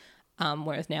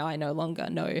 Whereas now I no longer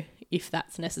know if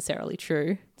that's necessarily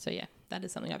true. So yeah, that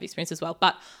is something I've experienced as well.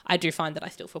 But I do find that I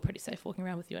still feel pretty safe walking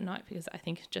around with you at night, because I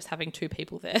think just having two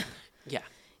people there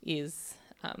is...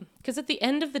 Because at the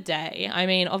end of the day, I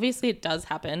mean, obviously it does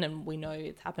happen, and we know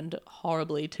it's happened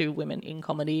horribly to women in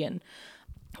comedy and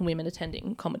women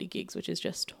attending comedy gigs, which is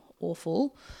just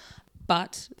awful.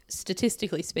 But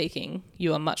statistically speaking,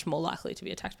 you are much more likely to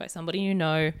be attacked by somebody you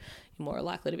know. You're more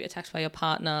likely to be attacked by your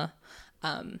partner.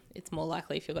 It's more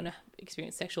likely, if you're going to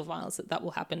experience sexual violence, that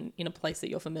will happen in a place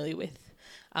that you're familiar with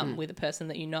a person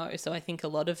that you know. So I think a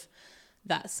lot of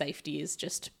that safety is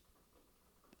just...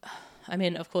 I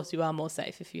mean, of course, you are more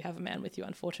safe if you have a man with you,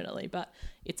 unfortunately, but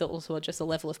it's also just a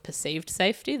level of perceived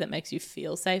safety that makes you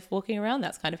feel safe walking around.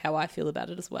 That's kind of how I feel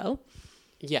about it as well.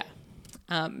 Yeah.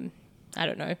 I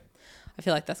don't know. I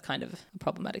feel like that's kind of a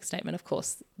problematic statement. Of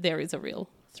course, there is a real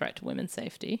threat to women's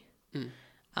safety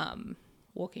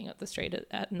walking up the street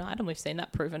at night, and we've seen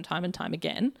that proven time and time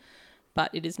again,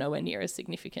 but it is nowhere near as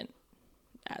significant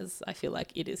as I feel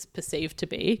like it is perceived to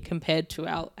be compared to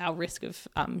our risk of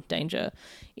danger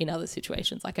in other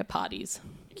situations, like at parties.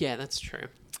 Yeah, that's true.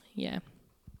 Yeah.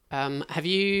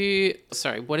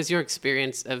 What is your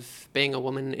experience of being a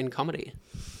woman in comedy?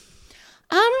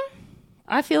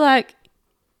 I feel like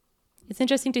it's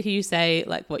interesting to hear you say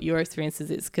like what your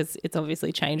experiences is, because it's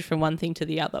obviously changed from one thing to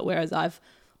the other, whereas I've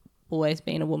always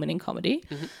been a woman in comedy.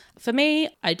 For me,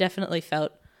 I definitely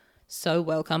felt so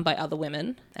welcomed by other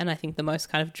women, and I think the most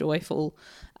kind of joyful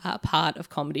part of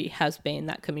comedy has been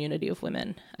that community of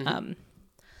women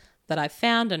that I've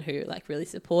found, and who like really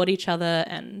support each other,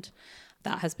 and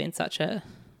that has been such a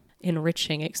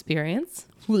enriching experience.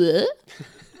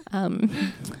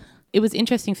 It was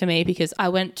interesting for me because I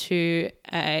went to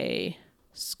a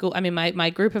school. I mean, my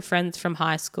group of friends from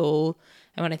high school,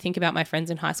 and when I think about my friends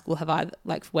in high school,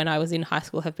 when I was in high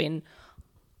school, have been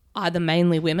either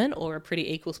mainly women or a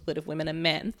pretty equal split of women and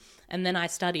men. And then I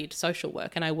studied social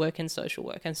work, and I work in social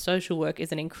work, and social work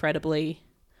is an incredibly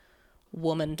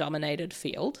woman-dominated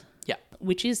field. Yeah.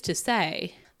 Which is to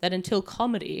say that until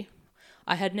comedy,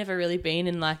 I had never really been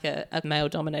in like a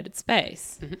male-dominated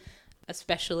space,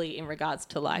 especially in regards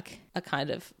to like a kind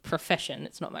of profession.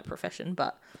 It's not my profession,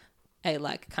 but a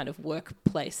like kind of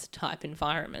workplace type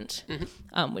environment,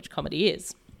 which comedy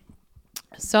is.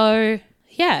 So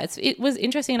yeah, it was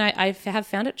interesting, and I have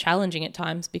found it challenging at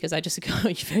times because I just got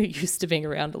very used to being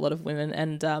around a lot of women,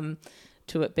 and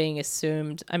to it being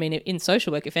assumed. I mean, in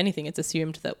social work, if anything, it's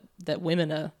assumed that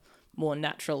women are more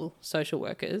natural social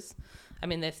workers. I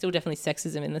mean, there's still definitely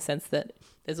sexism in the sense that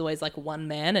there's always like one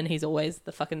man and he's always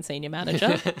the fucking senior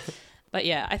manager. But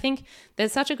yeah, I think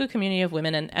there's such a good community of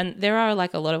women, and there are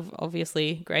like a lot of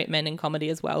obviously great men in comedy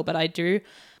as well, but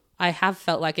I have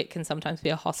felt like it can sometimes be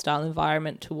a hostile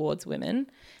environment towards women,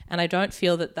 and I don't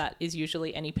feel that is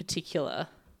usually any particular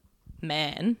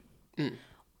man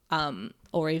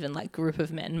or even like group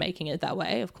of men making it that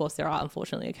way. Of course, there are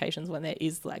unfortunately occasions when there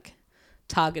is like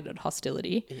targeted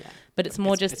hostility, but it's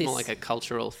more more like a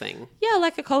cultural thing. Yeah,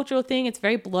 like a cultural thing. It's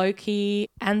very blokey,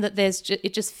 and that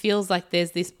it just feels like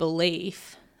there's this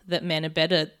belief that men are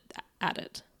better at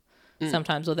it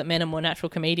sometimes, or that men are more natural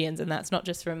comedians, and that's not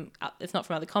just it's not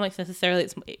from other comics necessarily.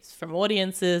 It's from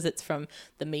audiences. It's from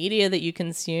the media that you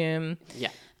consume.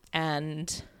 Yeah,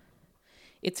 and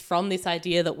it's from this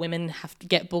idea that women have to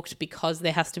get booked because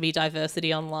there has to be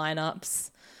diversity on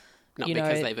lineups. Not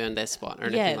because they've earned their spot or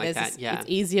anything like that. It's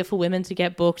easier for women to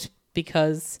get booked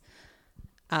because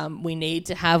we need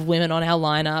to have women on our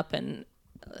lineup and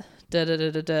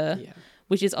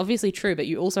which is obviously true, but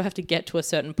you also have to get to a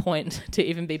certain point to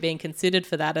even be being considered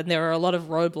for that. And there are a lot of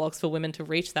roadblocks for women to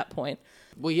reach that point.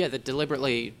 Well, yeah, the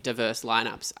deliberately diverse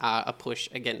lineups are a push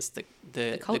against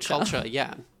the culture.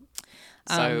 Yeah.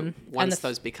 So once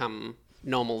those become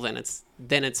normal, then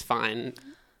it's fine.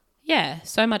 Yeah,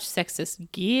 so much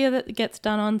sexist gear that gets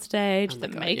done on stage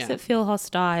makes it feel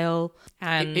hostile.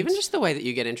 And even just the way that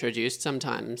you get introduced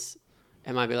sometimes,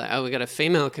 it might be like, oh, we got a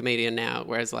female comedian now,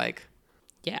 whereas like...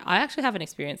 Yeah, I actually haven't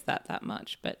experienced that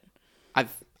much, but... I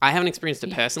haven't experienced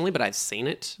it personally, but I've seen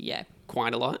it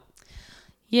quite a lot.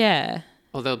 Yeah.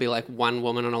 Or there'll be like one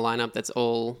woman on a lineup that's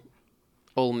all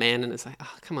men, and it's like,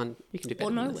 oh, come on, you can do better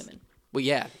than this. Or no women. Well,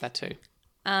 yeah, that too.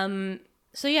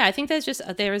 So yeah, I think there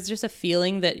is just a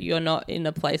feeling that you're not in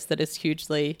a place that is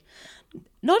hugely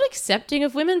not accepting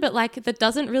of women, but like that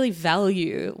doesn't really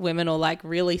value women or like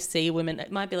really see women.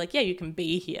 It might be like, yeah, you can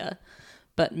be here,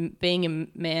 but being a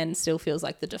man still feels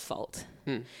like the default.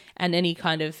 And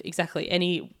anytime there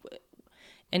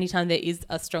is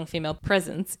a strong female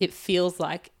presence, it feels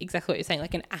like exactly what you're saying,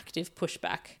 like an active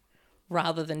pushback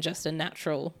rather than just a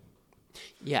natural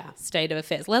state of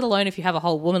affairs, let alone if you have a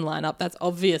whole woman lineup, that's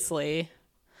obviously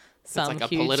some like a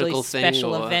hugely political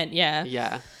special thing or, event.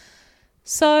 Yeah.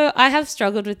 So I have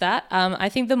struggled with that. I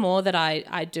think the more that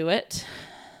I do it,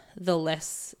 the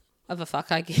less of a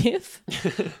fuck I give,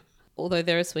 although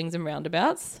there are swings and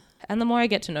roundabouts. And the more I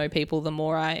get to know people, the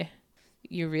more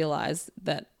you realize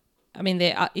that, I mean,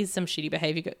 there is some shitty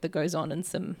behavior that goes on and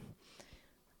some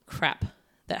crap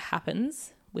that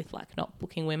happens with like not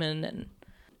booking women and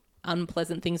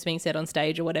unpleasant things being said on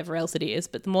stage or whatever else it is.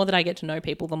 But the more that I get to know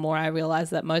people, the more I realize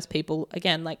that most people,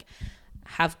 again, like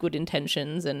have good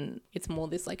intentions, and it's more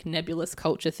this like nebulous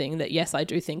culture thing that, yes, I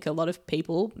do think a lot of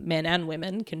people, men and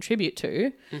women, contribute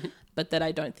to, but that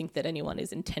I don't think that anyone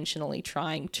is intentionally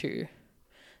trying to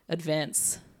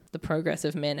advance the progress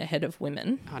of men ahead of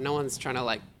women. Oh, no one's trying to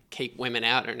like keep women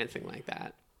out or anything like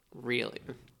that, really.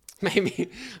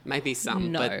 Maybe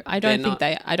some. No, but I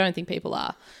don't think people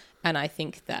are. And I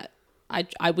think that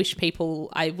I wish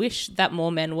that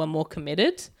more men were more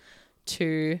committed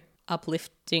to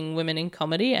uplifting women in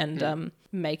comedy and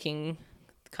making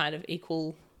kind of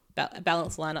equal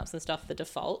balanced lineups and stuff the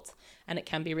default. And it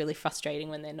can be really frustrating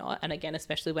when they're not. And again,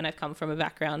 especially when I've come from a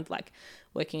background like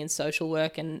working in social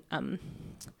work and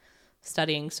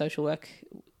studying social work,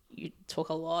 you talk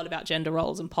a lot about gender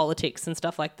roles and politics and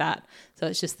stuff like that. So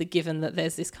it's just the given that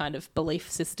there's this kind of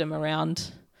belief system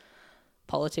around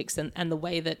politics and the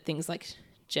way that things like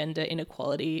gender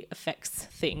inequality affects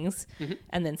things,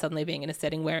 and then suddenly being in a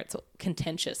setting where it's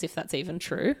contentious, if that's even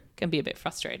true, can be a bit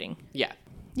frustrating.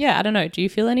 Yeah, I don't know. Do you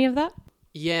feel any of that?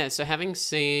 Yeah, so having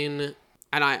seen,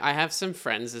 and I have some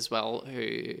friends as well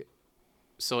who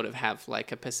sort of have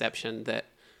like a perception that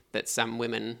some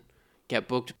women get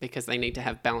booked because they need to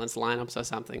have balanced lineups or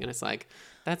something, and it's like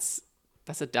that's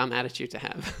a dumb attitude to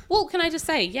have. Well, can I just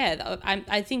say, yeah,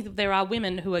 I think that there are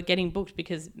women who are getting booked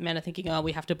because men are thinking, oh,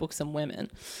 we have to book some women.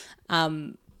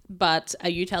 But are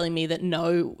you telling me that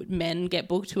no men get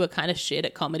booked who are kind of shit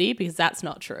at comedy? Because that's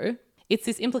not true. It's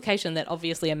this implication that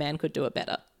obviously a man could do it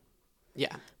better.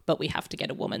 Yeah. But we have to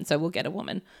get a woman, so we'll get a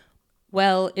woman.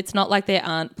 Well, it's not like there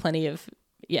aren't plenty of,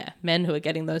 men who are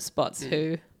getting those spots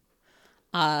who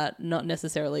are not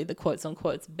necessarily the quotes on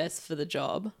quotes best for the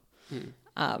job.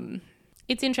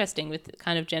 It's interesting with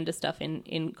kind of gender stuff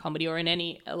in comedy or in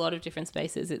a lot of different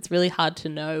spaces. It's really hard to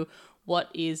know what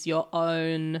is your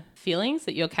own feelings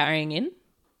that you're carrying in.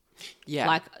 Yeah.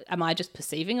 Like, am I just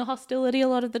perceiving a hostility a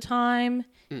lot of the time?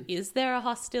 Is there a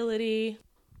hostility?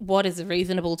 What is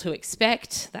reasonable to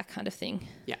expect? That kind of thing.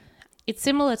 Yeah. It's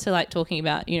similar to like talking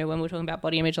about, when we were talking about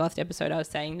body image last episode, I was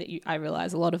saying that I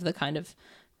realize a lot of the kind of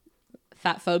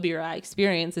fat phobia I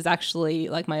experience is actually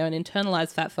like my own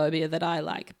internalized fat phobia that I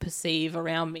like perceive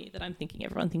around me, that I'm thinking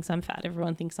everyone thinks I'm fat,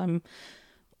 everyone thinks I'm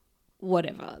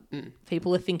whatever.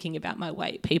 People are thinking about my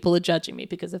weight. People are judging me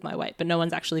because of my weight, but no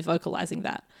one's actually vocalizing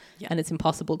that. Yeah. And it's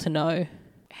impossible to know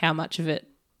how much of it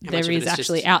there is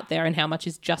actually out there and how much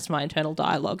is just my internal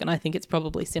dialogue. And I think it's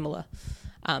probably similar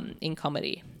in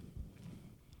comedy.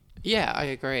 Yeah, I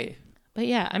agree. But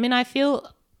yeah, I mean, I feel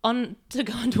to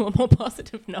go on to a more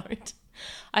positive note,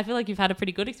 I feel like you've had a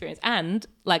pretty good experience. And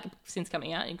like since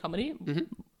coming out in comedy,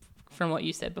 from what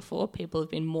you said before, people have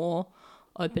been more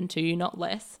open to you, not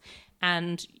less.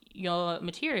 And your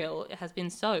material has been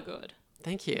so good.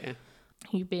 Thank you.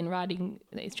 You've been writing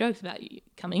these jokes about you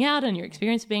coming out and your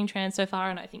experience of being trans so far,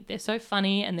 and I think they're so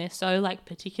funny and they're so like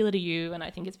particular to you, and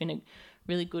I think it's been a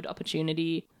really good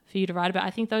opportunity for you to write about. I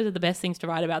think those are the best things to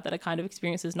write about that are kind of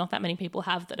experiences not that many people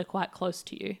have that are quite close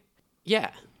to you.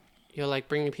 Yeah. You're like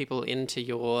bringing people into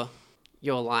your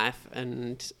life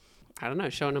and I don't know,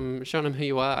 showing them who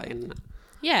you are in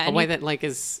a way that like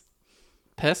is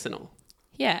personal.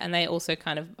 Yeah, and they also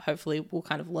kind of hopefully will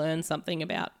kind of learn something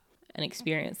about an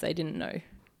experience they didn't know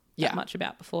that much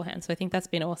about beforehand. So I think that's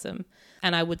been awesome.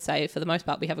 And I would say for the most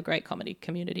part we have a great comedy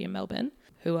community in Melbourne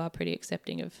who are pretty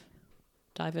accepting of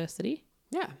diversity.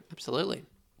 Yeah, absolutely.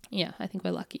 Yeah, I think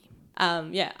we're lucky.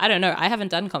 I don't know. I haven't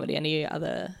done comedy in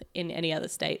any other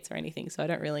states or anything, so I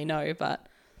don't really know, but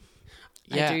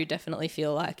I do definitely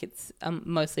feel like it's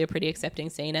mostly a pretty accepting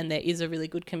scene, and there is a really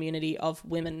good community of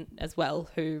women as well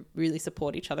who really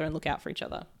support each other and look out for each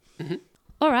other. Mm-hmm.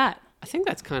 All right. I think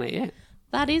that's kind of it.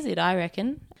 That is it, I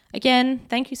reckon. Again,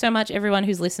 thank you so much, everyone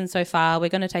who's listened so far. We're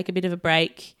going to take a bit of a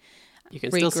break. You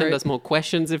can still send regroup. us more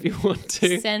questions if you want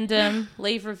to. Send them,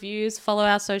 leave reviews, follow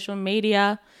our social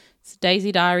media. It's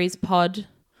Daisy Diaries Pod,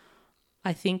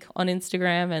 I think, on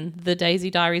Instagram, and the Daisy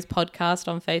Diaries Podcast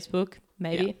on Facebook.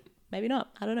 Maybe, maybe not.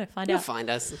 I don't know. You'll out. find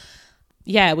us.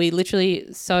 Yeah, we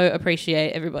literally so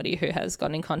appreciate everybody who has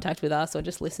gotten in contact with us or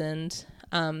just listened.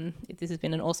 This has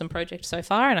been an awesome project so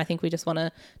far, and I think we just want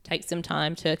to take some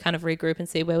time to kind of regroup and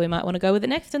see where we might want to go with it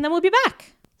next, and then we'll be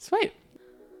back. Sweet.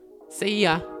 See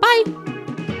ya.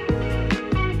 Bye.